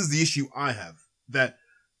then this is the issue I have, that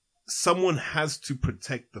someone has to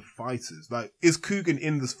protect the fighters. Like, is Kugan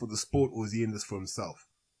in this for the sport or is he in this for himself?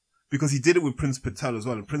 Because he did it with Prince Patel as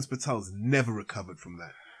well, and Prince Patel's never recovered from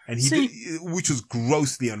that. and which was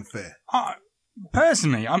grossly unfair.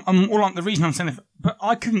 Personally, I'm all like the reason I'm saying it, but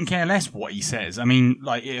I couldn't care less what he says. I mean,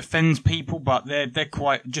 like it offends people, but they're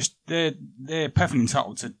perfectly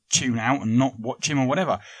entitled to tune out and not watch him or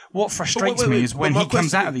whatever. What frustrates me is when he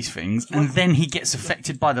comes out of these things and then he gets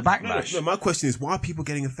affected by the backlash. No, my question is, why are people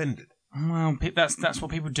getting offended? Well, that's what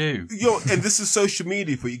people do. And this is social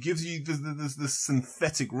media for you. It gives you this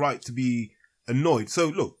synthetic right to be annoyed. So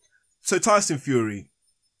look, Tyson Fury,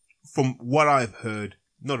 from what I've heard,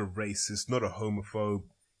 not a racist, not a homophobe.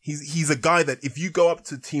 He's a guy that if you go up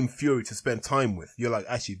to Team Fury to spend time with, you're like,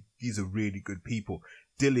 actually, these are really good people.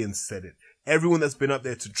 Dillian said it. Everyone that's been up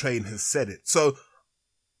there to train has said it. So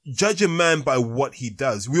judge a man by what he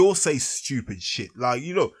does. We all say stupid shit. Like,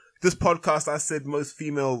 this podcast, I said most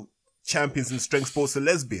female champions in strength sports are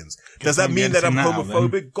lesbians. Does that mean that I'm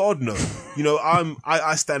homophobic? God, no.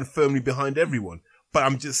 I stand firmly behind everyone. But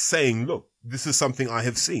I'm just saying, look, this is something I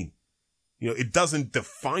have seen. It doesn't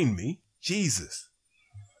define me. Jesus.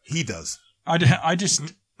 He does. I just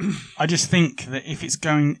think that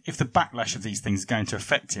if the backlash of these things is going to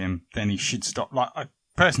affect him, then he should stop. Like,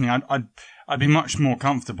 personally, I'd be much more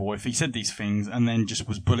comfortable if he said these things and then just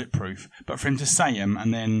was bulletproof. But for him to say them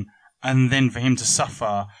and then for him to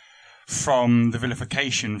suffer from the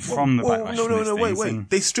vilification from the backlash. No, wait.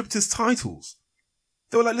 They stripped his titles.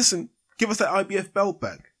 They were like, listen, give us that IBF belt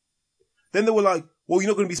back. Then they were like, well, you're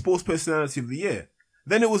not going to be sports personality of the year.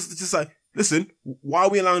 Then it was just like, listen, why are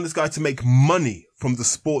we allowing this guy to make money from the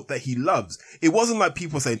sport that he loves? It wasn't like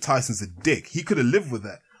people saying Tyson's a dick. He could have lived with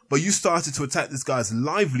that. But you started to attack this guy's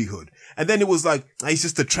livelihood. And then it was like, he's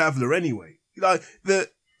just a traveler anyway. Like, the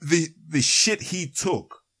shit he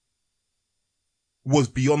took was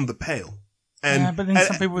beyond the pale. But then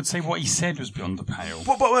some people would say what he said was beyond the pale.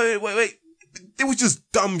 But wait. It was just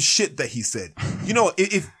dumb shit that he said.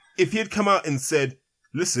 If he had come out and said,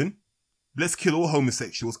 listen, let's kill all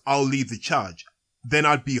homosexuals, I'll lead the charge, then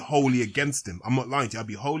I'd be wholly against him. I'm not lying to you. I'd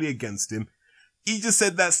be wholly against him. He just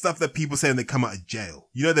said that stuff that people say when they come out of jail.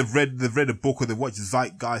 They've read a book or they've watched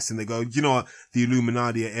Zeitgeist and they go, the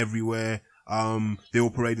Illuminati are everywhere. They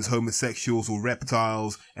operate as homosexuals or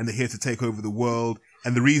reptiles and they're here to take over the world.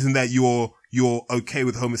 And the reason that you're okay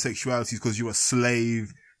with homosexuality is because you're a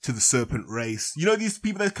slave to the serpent race. These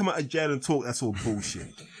people that come out of jail and talk, that's all bullshit.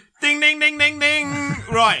 Ding, ding, ding, ding, ding.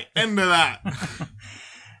 Right, end of that.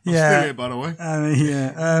 Yeah. Still here, by the way.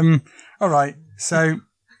 Yeah. All right. So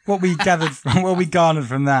what we garnered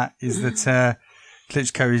from that is that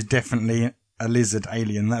Klitschko is definitely a lizard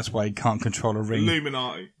alien. That's why he can't control a ring.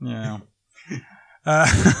 Illuminati. Yeah. He's got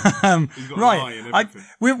right. an eye and everything.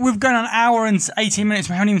 We've gone an hour and 18 minutes.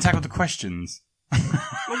 We haven't even tackled the questions.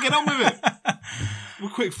 Well, get on with it. We're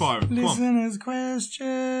quick firing. Listeners'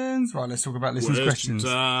 questions. Right, let's talk about listeners' questions.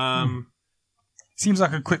 Seems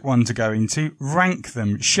like a quick one to go into. Rank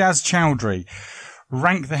them. Shaz Chowdhury.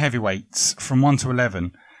 Rank the heavyweights from 1 to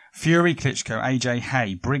 11. Fury, Klitschko, AJ,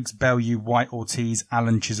 Hay, Briggs, Bellew, White, Ortiz,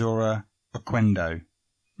 Allen, Chisora, Oquendo.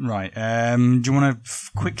 Right. Do you want to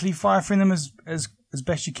quickly fire through them as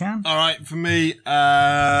best you can? All right, for me,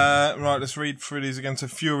 right, let's read through these again. So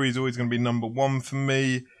Fury's always going to be number 1 for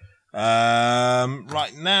me.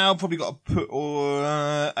 Right now, probably got to put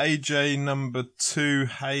AJ number 2,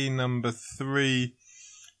 Hay number 3,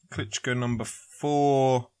 Klitschko number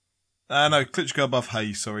 4. No, Klitschko above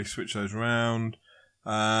Hay, sorry, switch those around.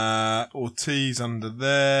 Ortiz under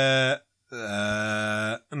there,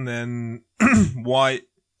 and then White,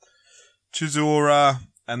 Chisora,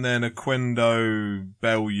 and then Oquendo,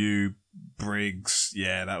 Bellew, Briggs.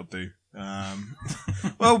 Yeah, that'll do.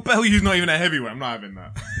 Well, Bellew's not even a heavyweight. I'm not having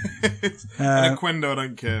that. And Oquendo I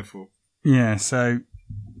don't care for. Yeah, so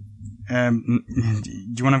do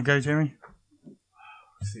you want to go, Jeremy?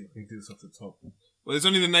 Let's see if we can do this off the top. Well, there's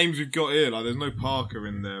only the names we've got here. Like, there's no Parker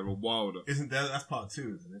in there or Wilder. Isn't there? That's part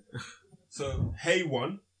 2, isn't it? So, Hay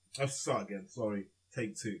 1. Let's start again. Sorry.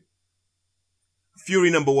 Take 2.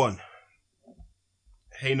 Fury number 1.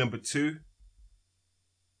 Hay number 2.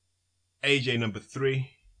 AJ number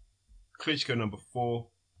 3. Klitschko number 4.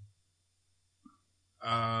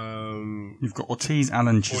 You've got Ortiz,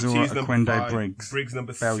 Allen, Chisora, Oquendo, Briggs. Briggs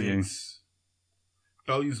number Bellew. 6.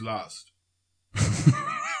 Bellew's last.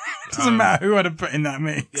 Doesn't matter who I'd have put in that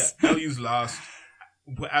mix. Yeah, Bellew's last.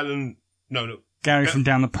 Put Allen. No. Gary from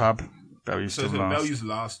down the pub. Bellew's still last. Bellew's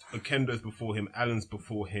last. Oquendo's before him. Allen's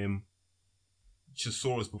before him.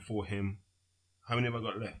 Chisora's before him. How many have I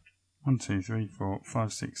got left? 1, 2, 3, 4,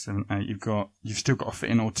 5, 6, 7, 8. You've still got to fit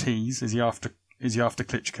in Ortiz. Is he after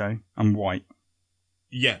Klitschko and White?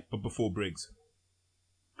 Yeah, but before Briggs.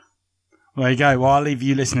 Well, there you go. Well, I'll leave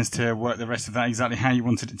you listeners to work the rest of that exactly how you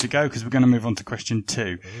wanted it to go, because we're going to move on to question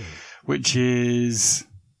 2, which is...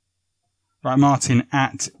 Right, Martin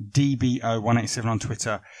at DBO187 on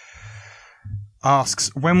Twitter asks,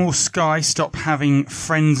 when will Sky stop having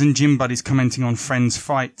friends and gym buddies commenting on friends'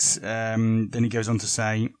 fights? Then he goes on to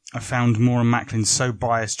say, I found Moore and Macklin so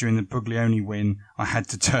biased during the Buglioni win, I had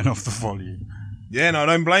to turn off the volume. Yeah, no, I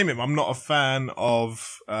don't blame him. I'm not a fan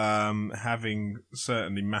of having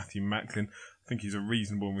certainly Matthew Macklin. I think he's a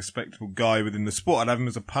reasonable and respectable guy within the sport. I'd have him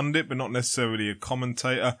as a pundit, but not necessarily a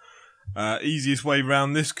commentator. Easiest way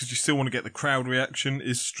around this, because you still want to get the crowd reaction,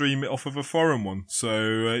 is stream it off of a foreign one.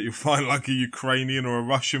 So you'll find like a Ukrainian or a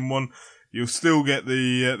Russian one, you'll still get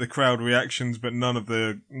the crowd reactions, but none of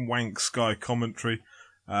the wank Sky commentary.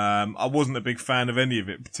 I wasn't a big fan of any of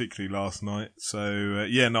it, particularly last night. So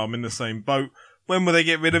yeah, no, I'm in the same boat. When will they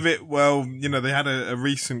get rid of it? Well, you know, they had a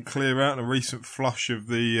recent clear out and a recent flush of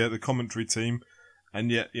the commentary team,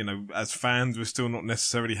 and yet, you know, as fans, we're still not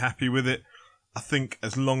necessarily happy with it. I think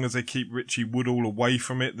as long as they keep Richie Woodall away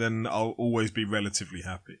from it, then I'll always be relatively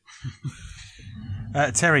happy.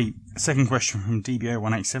 Terry, second question from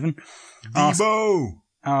DBO187. Debo!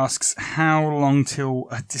 Asks how long till...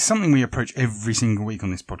 it's something we approach every single week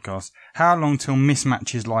on this podcast. How long till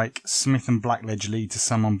mismatches like Smith and Blackledge lead to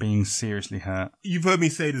someone being seriously hurt? You've heard me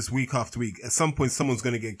say this week after week. At some point, someone's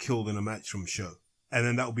going to get killed in a Matchroom show. And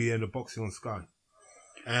then that'll be the end of boxing on Sky.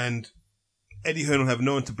 And Eddie Hearn will have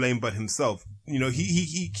no one to blame but himself. You know,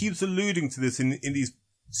 he keeps alluding to this in these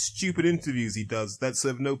stupid interviews he does that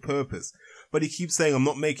serve no purpose. But he keeps saying, I'm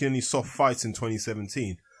not making any soft fights in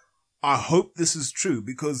 2017. I hope this is true,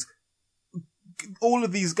 because all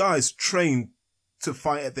of these guys train to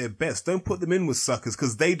fight at their best. Don't put them in with suckers,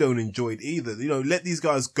 because they don't enjoy it either. You know, let these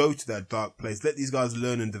guys go to that dark place. Let these guys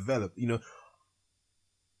learn and develop. You know,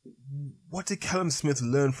 what did Callum Smith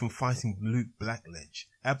learn from fighting Luke Blackledge?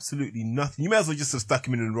 Absolutely nothing. You may as well just have stuck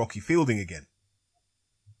him in Rocky Fielding again.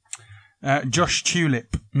 Josh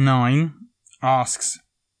Tulip 9 asks,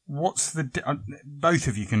 what's the... both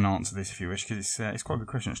of you can answer this if you wish, because it's quite a good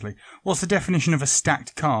question, actually. What's the definition of a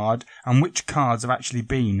stacked card, and which cards have actually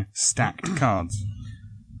been stacked cards?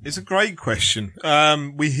 It's a great question.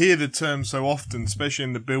 We hear the term so often, especially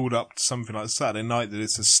in the build-up to something like Saturday night, that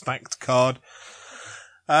it's a stacked card.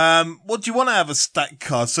 What do you want to have a stacked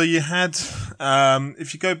card? So you had,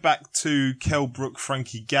 if you go back to Kell Brook,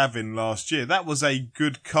 Frankie Gavin last year, that was a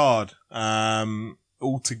good card,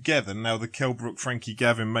 altogether. Now the Kell Brook, Frankie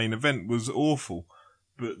Gavin main event was awful,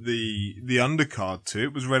 but the undercard to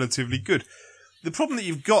it was relatively good. The problem that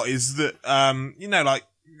you've got is that, you know, like,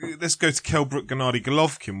 let's go to Kell Brook, Gennady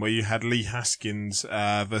Golovkin, where you had Lee Haskins,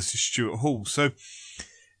 versus Stuart Hall. So,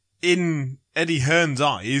 in Eddie Hearn's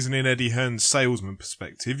eyes and in Eddie Hearn's salesman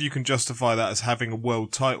perspective, you can justify that as having a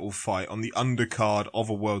world title fight on the undercard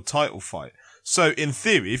of a world title fight. So in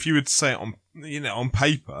theory, if you were to say it on, you know, on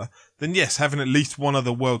paper, then yes, having at least one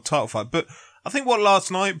other world title fight. But I think what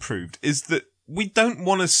last night proved is that we don't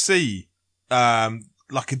want to see,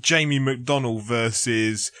 like a Jamie McDonnell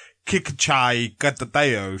versus Kikachai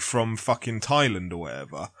Gadadeo from fucking Thailand or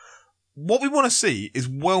whatever. What we want to see is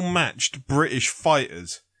well-matched British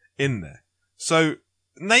fighters in there. So,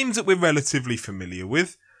 names that we're relatively familiar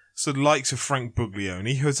with. So, the likes of Frank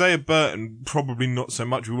Buglioni. Hosea Burton, probably not so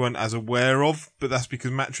much, we weren't as aware of, but that's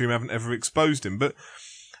because Matchroom haven't ever exposed him. But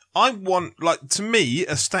I want, like, to me,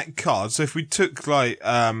 a stacked card. So if we took, like,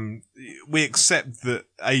 we accept that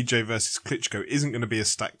AJ versus Klitschko isn't going to be a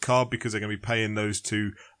stacked card because they're going to be paying those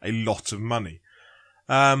two a lot of money.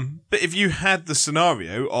 But if you had the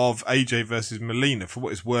scenario of AJ versus Molina, for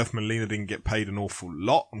what it's worth, Molina didn't get paid an awful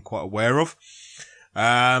lot, I'm quite aware of.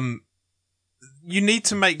 You need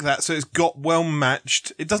to make that so it's got well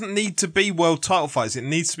matched. It doesn't need to be world title fights. It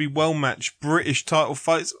needs to be well matched British title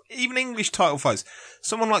fights, even English title fights.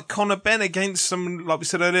 Someone like Conor Benn against someone, like we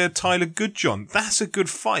said earlier, Tyler Goodjohn. That's a good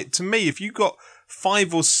fight. To me, if you got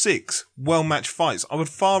 5 or 6 well matched fights, I would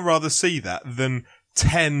far rather see that than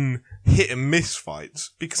 10 hit and miss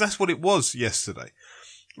fights, because that's what it was yesterday.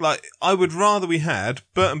 Like, I would rather we had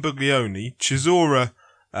Burton Buglioni, Chisora,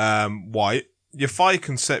 White, Yafai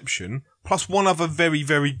Conception, plus one other very,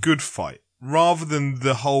 very good fight, rather than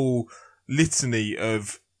the whole litany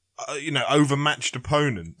of, overmatched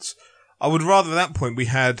opponents. I would rather at that point we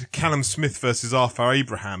had Callum Smith versus Arthur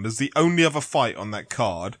Abraham as the only other fight on that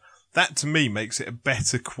card. That to me makes it a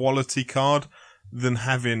better quality card than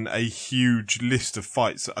having a huge list of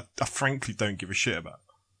fights that I frankly don't give a shit about.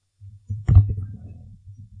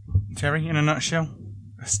 Terry, in a nutshell,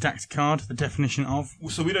 a stacked card, the definition of?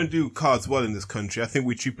 So we don't do cards well in this country. I think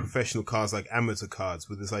we treat professional cards like amateur cards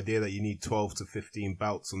with this idea that you need 12 to 15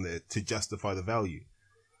 bouts on there to justify the value.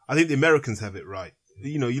 I think the Americans have it right.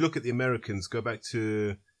 You know, you look at the Americans, go back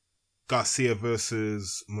to Garcia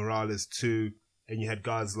versus Morales 2, and you had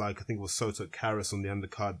guys like, I think it was Soto Karras on the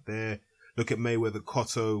undercard there. Look at Mayweather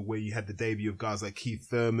Cotto, where you had the debut of guys like Keith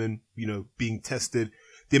Thurman, you know, being tested.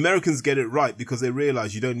 The Americans get it right because they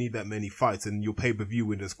realize you don't need that many fights and your pay-per-view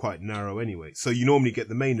window is quite narrow anyway. So you normally get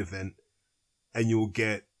the main event and you'll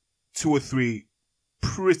get 2 or 3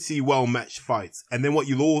 pretty well-matched fights. And then what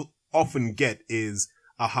you'll often get is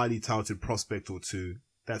a highly touted prospect or two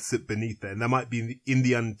that sit beneath that. And that might be in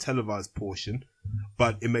the untelevised portion,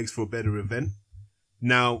 but it makes for a better event.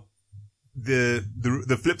 Now,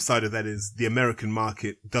 the flip side of that is the American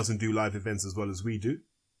market doesn't do live events as well as we do.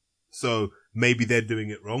 So maybe they're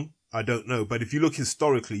doing it wrong. I don't know. But if you look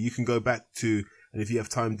historically, you can go back to, and if you have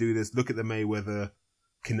time to do this, look at the Mayweather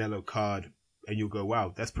Canelo card and you'll go,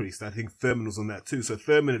 wow, that's pretty sad. I think Thurman was on that too. So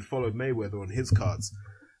Thurman had followed Mayweather on his cards.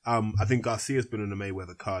 I think Garcia's been on the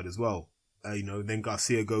Mayweather card as well. You know, then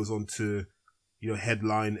Garcia goes on to, you know,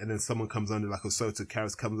 headline, and then someone comes under, like a Soto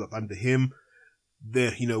Karras comes up under him.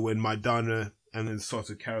 There, you know, when Maidana and then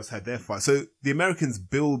Soto Karras had their fight. So the Americans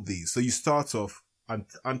build these. So you start off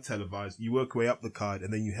untelevised, you work your way up the card,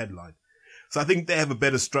 and then you headline. So I think they have a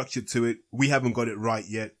better structure to it. We haven't got it right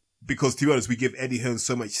yet because, to be honest, we give Eddie Hearn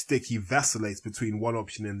so much stick, he vacillates between one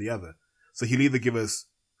option and the other. So he'll either give us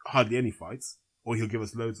hardly any fights or he'll give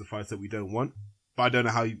us loads of fights that we don't want. But I don't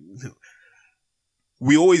know how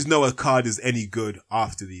we always know a card is any good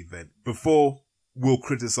after the event. Before, we'll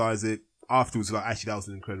criticize it. Afterwards, like, actually, that was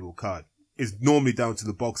an incredible card. It's normally down to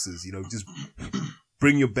the boxers, you know, just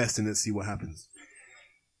bring your best in and see what happens.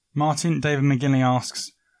 Martin, David McGinley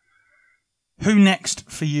asks, who next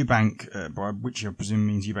for Eubank, by which I presume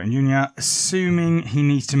means Eubank Jr., assuming he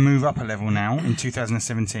needs to move up a level now in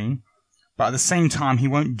 2017, but at the same time he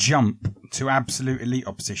won't jump to absolute elite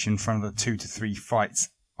opposition for another 2 to 3 fights,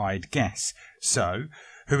 I'd guess. So,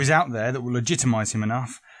 who is out there that will legitimise him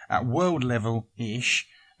enough at world level-ish,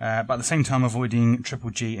 but at the same time avoiding Triple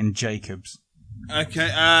G and Jacobs? Okay,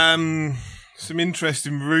 some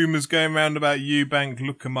interesting rumours going around about Eubank.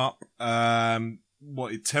 Look them up.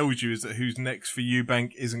 What it tells you is that who's next for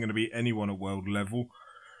Eubank isn't going to be anyone at world level.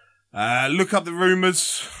 Look up the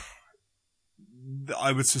rumours.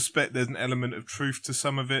 I would suspect there's an element of truth to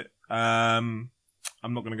some of it. I'm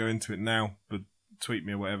not going to go into it now, but tweet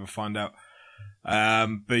me or whatever, find out.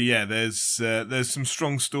 But yeah, there's some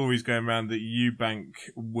strong stories going around that Eubank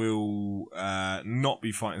will not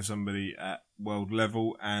be fighting somebody at world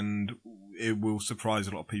level, and it will surprise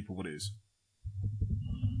a lot of people what it is.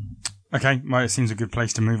 Okay, well, it seems a good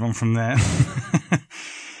place to move on from there.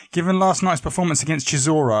 Given last night's performance against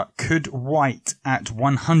Chisora, could White at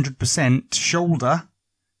 100% shoulder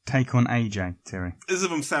take on AJ, Terry? This is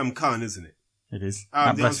from Sam Khan, isn't it? It is. The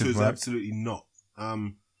answer is absolutely not.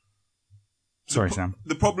 Sorry, Sam.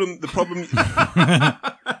 The problem.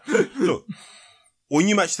 Look, when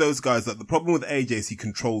you match those guys, like, the problem with AJ is he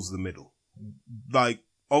controls the middle. Like,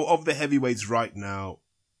 of the heavyweights right now,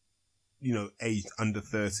 you know, aged under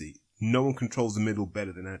 30, no one controls the middle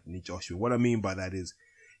better than Anthony Joshua. What I mean by that is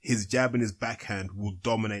his jab and his backhand will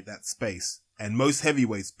dominate that space. And most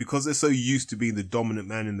heavyweights, because they're so used to being the dominant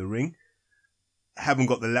man in the ring, haven't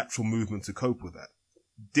got the lateral movement to cope with that.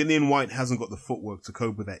 Dillian White hasn't got the footwork to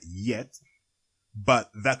cope with that yet, but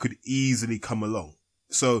that could easily come along.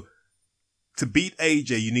 So to beat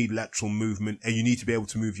AJ, you need lateral movement and you need to be able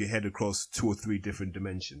to move your head across 2 or 3 different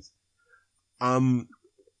dimensions. For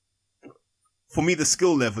me, the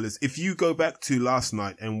skill level is, if you go back to last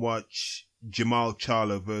night and watch Jamal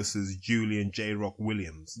Charlo versus Julian J-Rock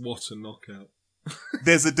Williams. What a knockout.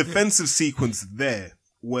 There's a defensive sequence there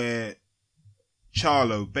where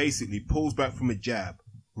Charlo basically pulls back from a jab,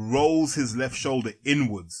 rolls his left shoulder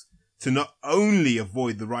inwards to not only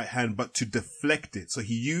avoid the right hand, but to deflect it. So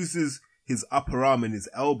he uses his upper arm and his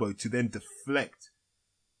elbow to then deflect,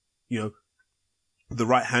 you know, the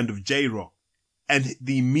right hand of J-Rock. And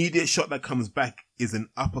the immediate shot that comes back is an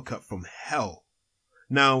uppercut from hell.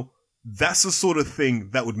 Now, that's the sort of thing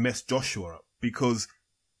that would mess Joshua up, because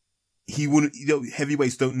he wouldn't, you know,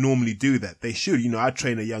 heavyweights don't normally do that. They should. You know, I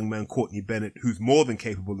train a young man, Courtney Bennett, who's more than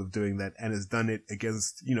capable of doing that and has done it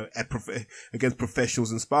against, you know, against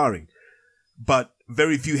professionals in sparring. But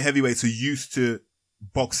very few heavyweights are used to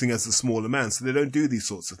boxing as a smaller man, so they don't do these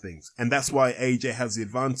sorts of things. And that's why AJ has the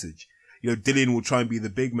advantage. You know, Dillian will try and be the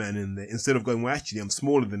big man in there. Instead of going, well, actually, I'm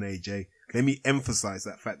smaller than AJ. Let me emphasize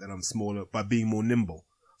that fact that I'm smaller by being more nimble.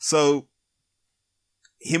 So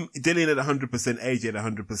Dillian at 100%, AJ at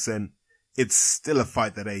 100%, it's still a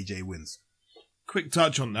fight that AJ wins. Quick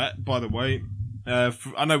touch on that, by the way.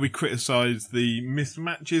 I know we criticised the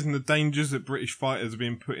mismatches and the dangers that British fighters are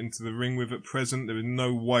being put into the ring with at present. There is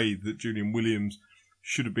no way that Julian Williams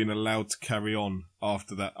should have been allowed to carry on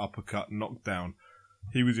after that uppercut knockdown.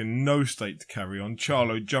 He was in no state to carry on.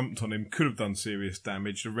 Charlo jumped on him, could have done serious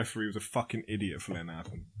damage. The referee was a fucking idiot for letting that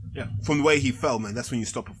happen. Yeah. From the way he fell, man, that's when you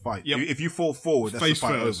stop a fight. Yep. If you fall forward, that's the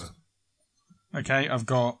fight over. Okay, I've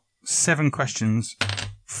got 7 questions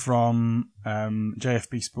from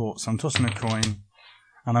JFB Sports. I'm tossing a coin,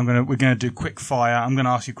 and we're gonna do quick fire. I'm gonna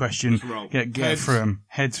ask you a question. Get through them.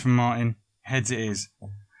 Heads from Martin. Heads it is.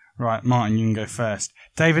 Right, Martin, you can go first.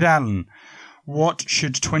 David Allen, what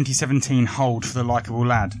should 2017 hold for the likeable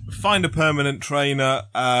lad? Find a permanent trainer.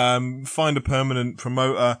 Find a permanent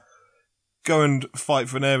promoter. Go and fight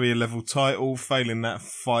for an area level title. Failing that,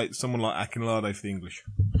 fight someone like Akinlade for the English.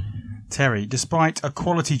 Terry, despite a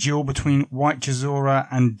quality duel between White Chisora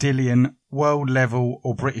and Dillian, world level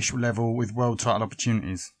or British level with world title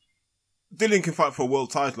opportunities? Dillian can fight for a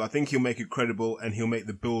world title. I think he'll make it credible and he'll make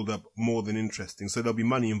the build-up more than interesting. So there'll be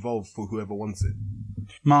money involved for whoever wants it.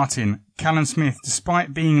 Martin, Callum Smith,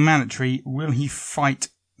 despite being mandatory, will he fight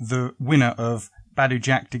the winner of Badu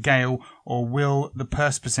Jack de Gale, or will the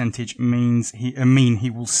purse percentage mean he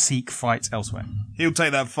will seek fights elsewhere? He'll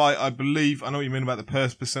take that fight, I believe. I know what you mean about the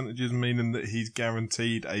purse percentages, meaning that he's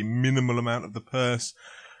guaranteed a minimal amount of the purse.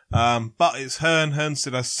 But it's Hearn. Hearn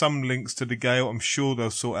still has some links to de Gale. I'm sure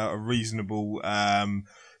they'll sort out a reasonable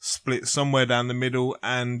split somewhere down the middle.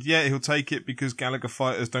 And yeah, he'll take it because Gallagher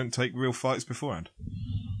fighters don't take real fights beforehand.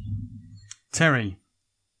 Terry,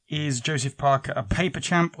 is Joseph Parker a paper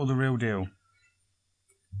champ or the real deal?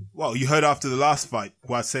 Well, you heard after the last fight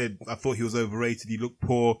where I said I thought he was overrated. He looked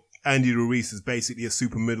poor. Andy Ruiz is basically a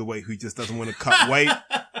super middleweight who just doesn't want to cut weight.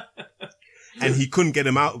 And he couldn't get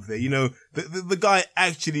him out of there. You know, the guy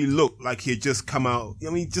actually looked like he had just come out. I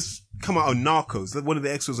mean, just come out of Narcos. Like one of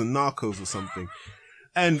the extras on Narcos or something.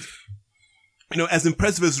 And, you know, as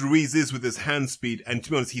impressive as Ruiz is with his hand speed, and to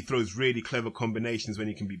be honest, he throws really clever combinations when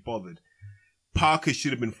he can be bothered. Parker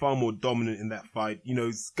should have been far more dominant in that fight. You know,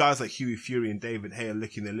 guys like Hughie Fury and David Hay are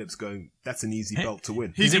licking their lips going, that's an easy belt to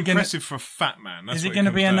win. He's impressive for a fat man. Is it going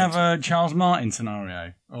to be another Charles Martin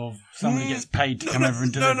scenario of somebody gets paid to come over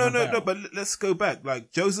and deliver? No, but let's go back.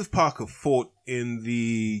 Like, Joseph Parker fought in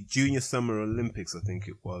the Junior Summer Olympics, I think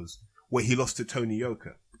it was, where he lost to Tony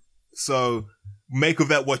Yoka. So, make of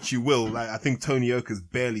that what you will. Like, I think Tony Yoka's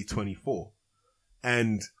barely 24.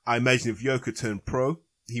 And I imagine if Yoka turned pro,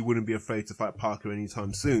 he wouldn't be afraid to fight Parker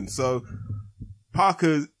anytime soon. So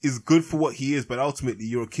Parker is good for what he is, but ultimately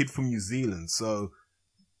you're a kid from New Zealand. So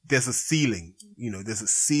there's a ceiling, there's a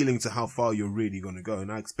ceiling to how far you're really going to go. And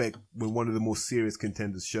I expect when one of the more serious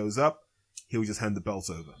contenders shows up, he'll just hand the belt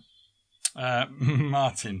over.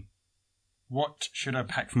 Martin, what should I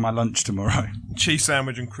pack for my lunch tomorrow? Cheese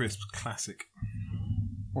sandwich and crisps, classic.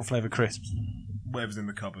 What flavour crisps? Whatever's in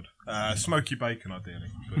the cupboard. Smoky bacon,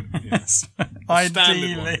 ideally. But, yes.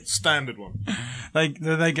 Ideally. Standard one.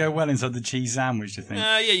 They go well inside the cheese sandwich, do you think?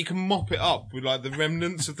 Yeah, you can mop it up with like the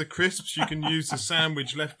remnants of the crisps. You can use the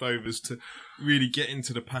sandwich leftovers to really get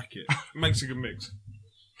into the packet. It makes a good mix.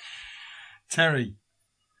 Terry,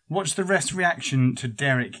 what's the rest reaction to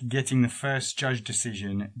Derek getting the first judge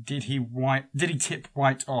decision? Did he tip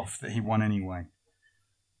White off that he won anyway?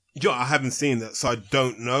 I haven't seen that, so I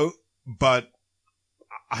don't know. But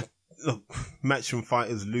look, matchroom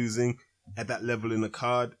fighters losing at that level in the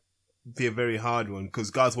card be a very hard one because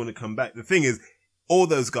guys want to come back. The thing is, all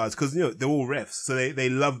those guys, because they're all refs, so they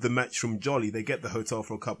love the matchroom jolly. They get the hotel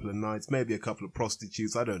for a couple of nights, maybe a couple of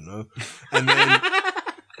prostitutes, I don't know, and then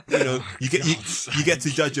you get to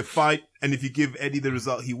judge a fight, and if you give Eddie the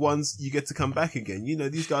result he wants, you get to come back again.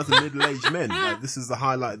 These guys are middle-aged men. Like, this is the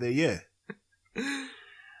highlight of their year.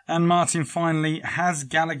 And Martin, finally, has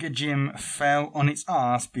Gallagher Gym fell on its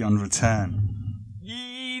arse beyond return?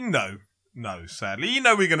 No, sadly.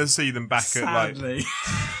 We're going to see them back sadly.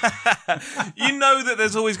 at that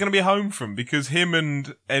there's always going to be a home from because him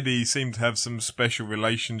and Eddie seem to have some special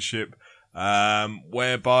relationship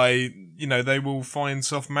whereby, they will find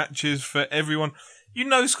soft matches for everyone.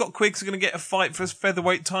 Scott Quiggs are going to get a fight for his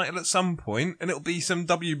featherweight title at some point, and it'll be some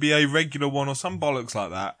WBA regular one or some bollocks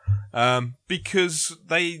like that, because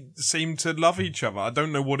they seem to love each other. I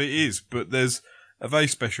don't know what it is, but there's a very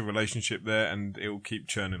special relationship there, and it will keep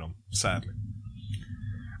churning on, sadly.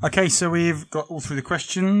 Okay, so we've got all through the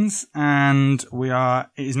questions, and it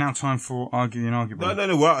is now time for Argue the Inarguable.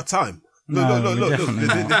 No, we're out of time. Look.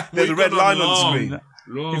 There's a red line on the screen.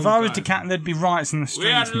 If I was to count, there'd be riots in the streets.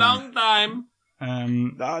 We had a long time.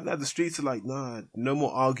 Nah, the streets are like, nah, no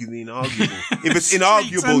more arguing the inarguable. If it's Streets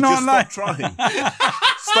inarguable, are just not stop trying.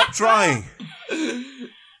 Stop trying.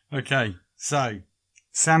 Okay, so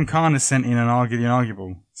Sam Khan has sent in an argue the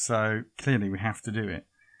inarguable, so clearly we have to do it.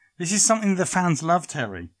 This is something the fans love,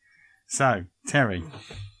 Terry. So, Terry.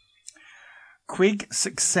 Quig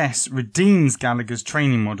success redeems Gallagher's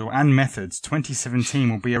training model and methods. 2017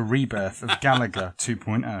 will be a rebirth of Gallagher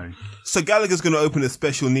 2.0. So Gallagher's going to open a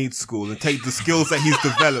special needs school and take the skills that he's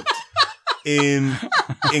developed in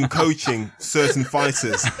coaching certain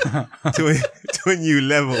fighters to a new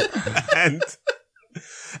level,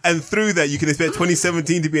 and through that, you can expect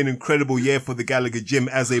 2017 to be an incredible year for the Gallagher gym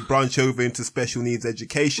as they branch over into special needs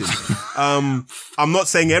education. I'm not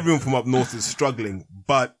saying everyone from up north is struggling,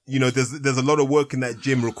 but, you know, there's a lot of work in that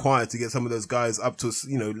gym required to get some of those guys up to,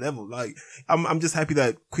 you know, level. Like, I'm just happy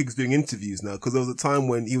that Quig's doing interviews now, because there was a time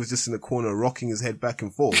when he was just in the corner rocking his head back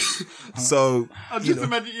and forth. So, I just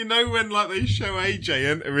imagine, you know, when like they show AJ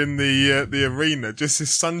enter in the arena, just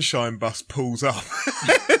his sunshine bus pulls up.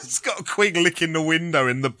 It's got Quig licking the window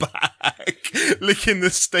in the back, licking the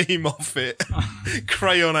steam off it,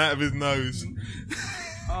 crayon out of his nose.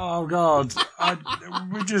 Oh God!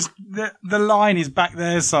 The line is back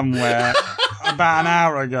there somewhere. About an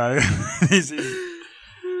hour ago.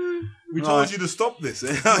 We told you to stop this.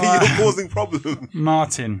 You're causing problems.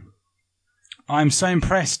 Martin, I'm so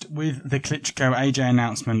impressed with the Klitschko AJ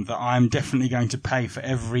announcement that I'm definitely going to pay for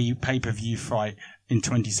every pay-per-view fight in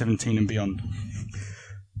 2017 and beyond.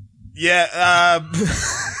 Yeah,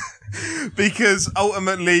 because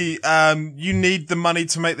ultimately, you need the money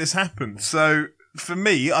to make this happen. So for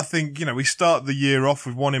me, I think, you know, we start the year off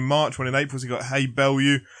with one in March, one in April. So you got Hey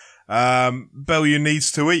Bellew. Bellew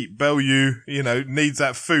needs to eat. Bellew, you know, needs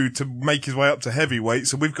that food to make his way up to heavyweight.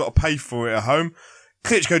 So we've got to pay for it at home.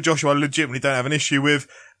 Klitschko Joshua I legitimately don't have an issue with.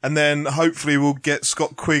 And then hopefully we'll get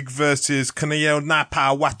Scott Quigg versus Kaniel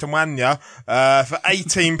Napa Watawanya, for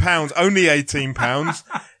 £18, only £18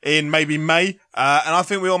 in maybe May. And I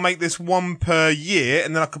think we all make this one per year,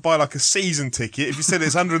 and then I could buy like a season ticket. If you said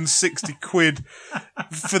it's 160 quid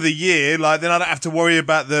for the year, like, then I don't have to worry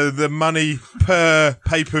about the money per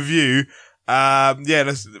pay-per-view. Yeah,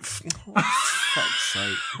 let's, fuck's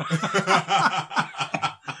sake.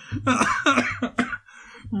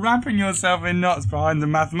 Wrapping yourself in knots behind the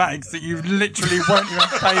mathematics that you literally won't even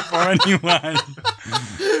pay for anyway.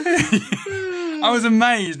 I was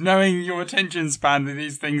amazed, knowing your attention span to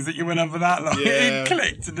these things, that you went on for that long. Yeah. It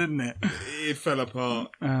clicked, didn't it? It fell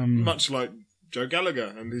apart. Much like Joe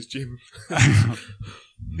Gallagher and his gym.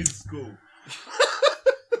 His school.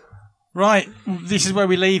 Right, this is where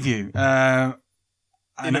we leave you.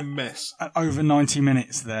 In a mess. Over 90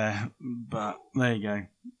 minutes there, but there you go.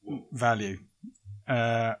 Value.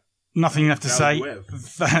 Nothing left to say.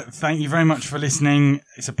 Thank you very much for listening.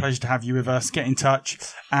 It's a pleasure to have you with us. Get in touch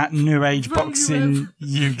at New Age Boxing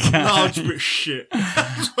UK. Large but shit.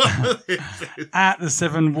 At the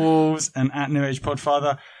Seven Wolves and at New Age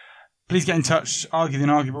Podfather. Please get in touch. Argue the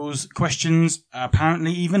Inarguables. Questions.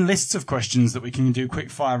 Apparently even lists of questions that we can do quick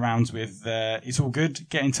fire rounds with. It's all good.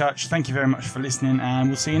 Get in touch. Thank you very much for listening, and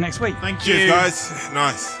we'll see you next week. Thank you. Cheers, guys.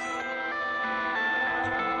 Nice.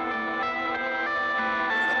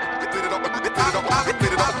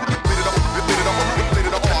 Spit it up.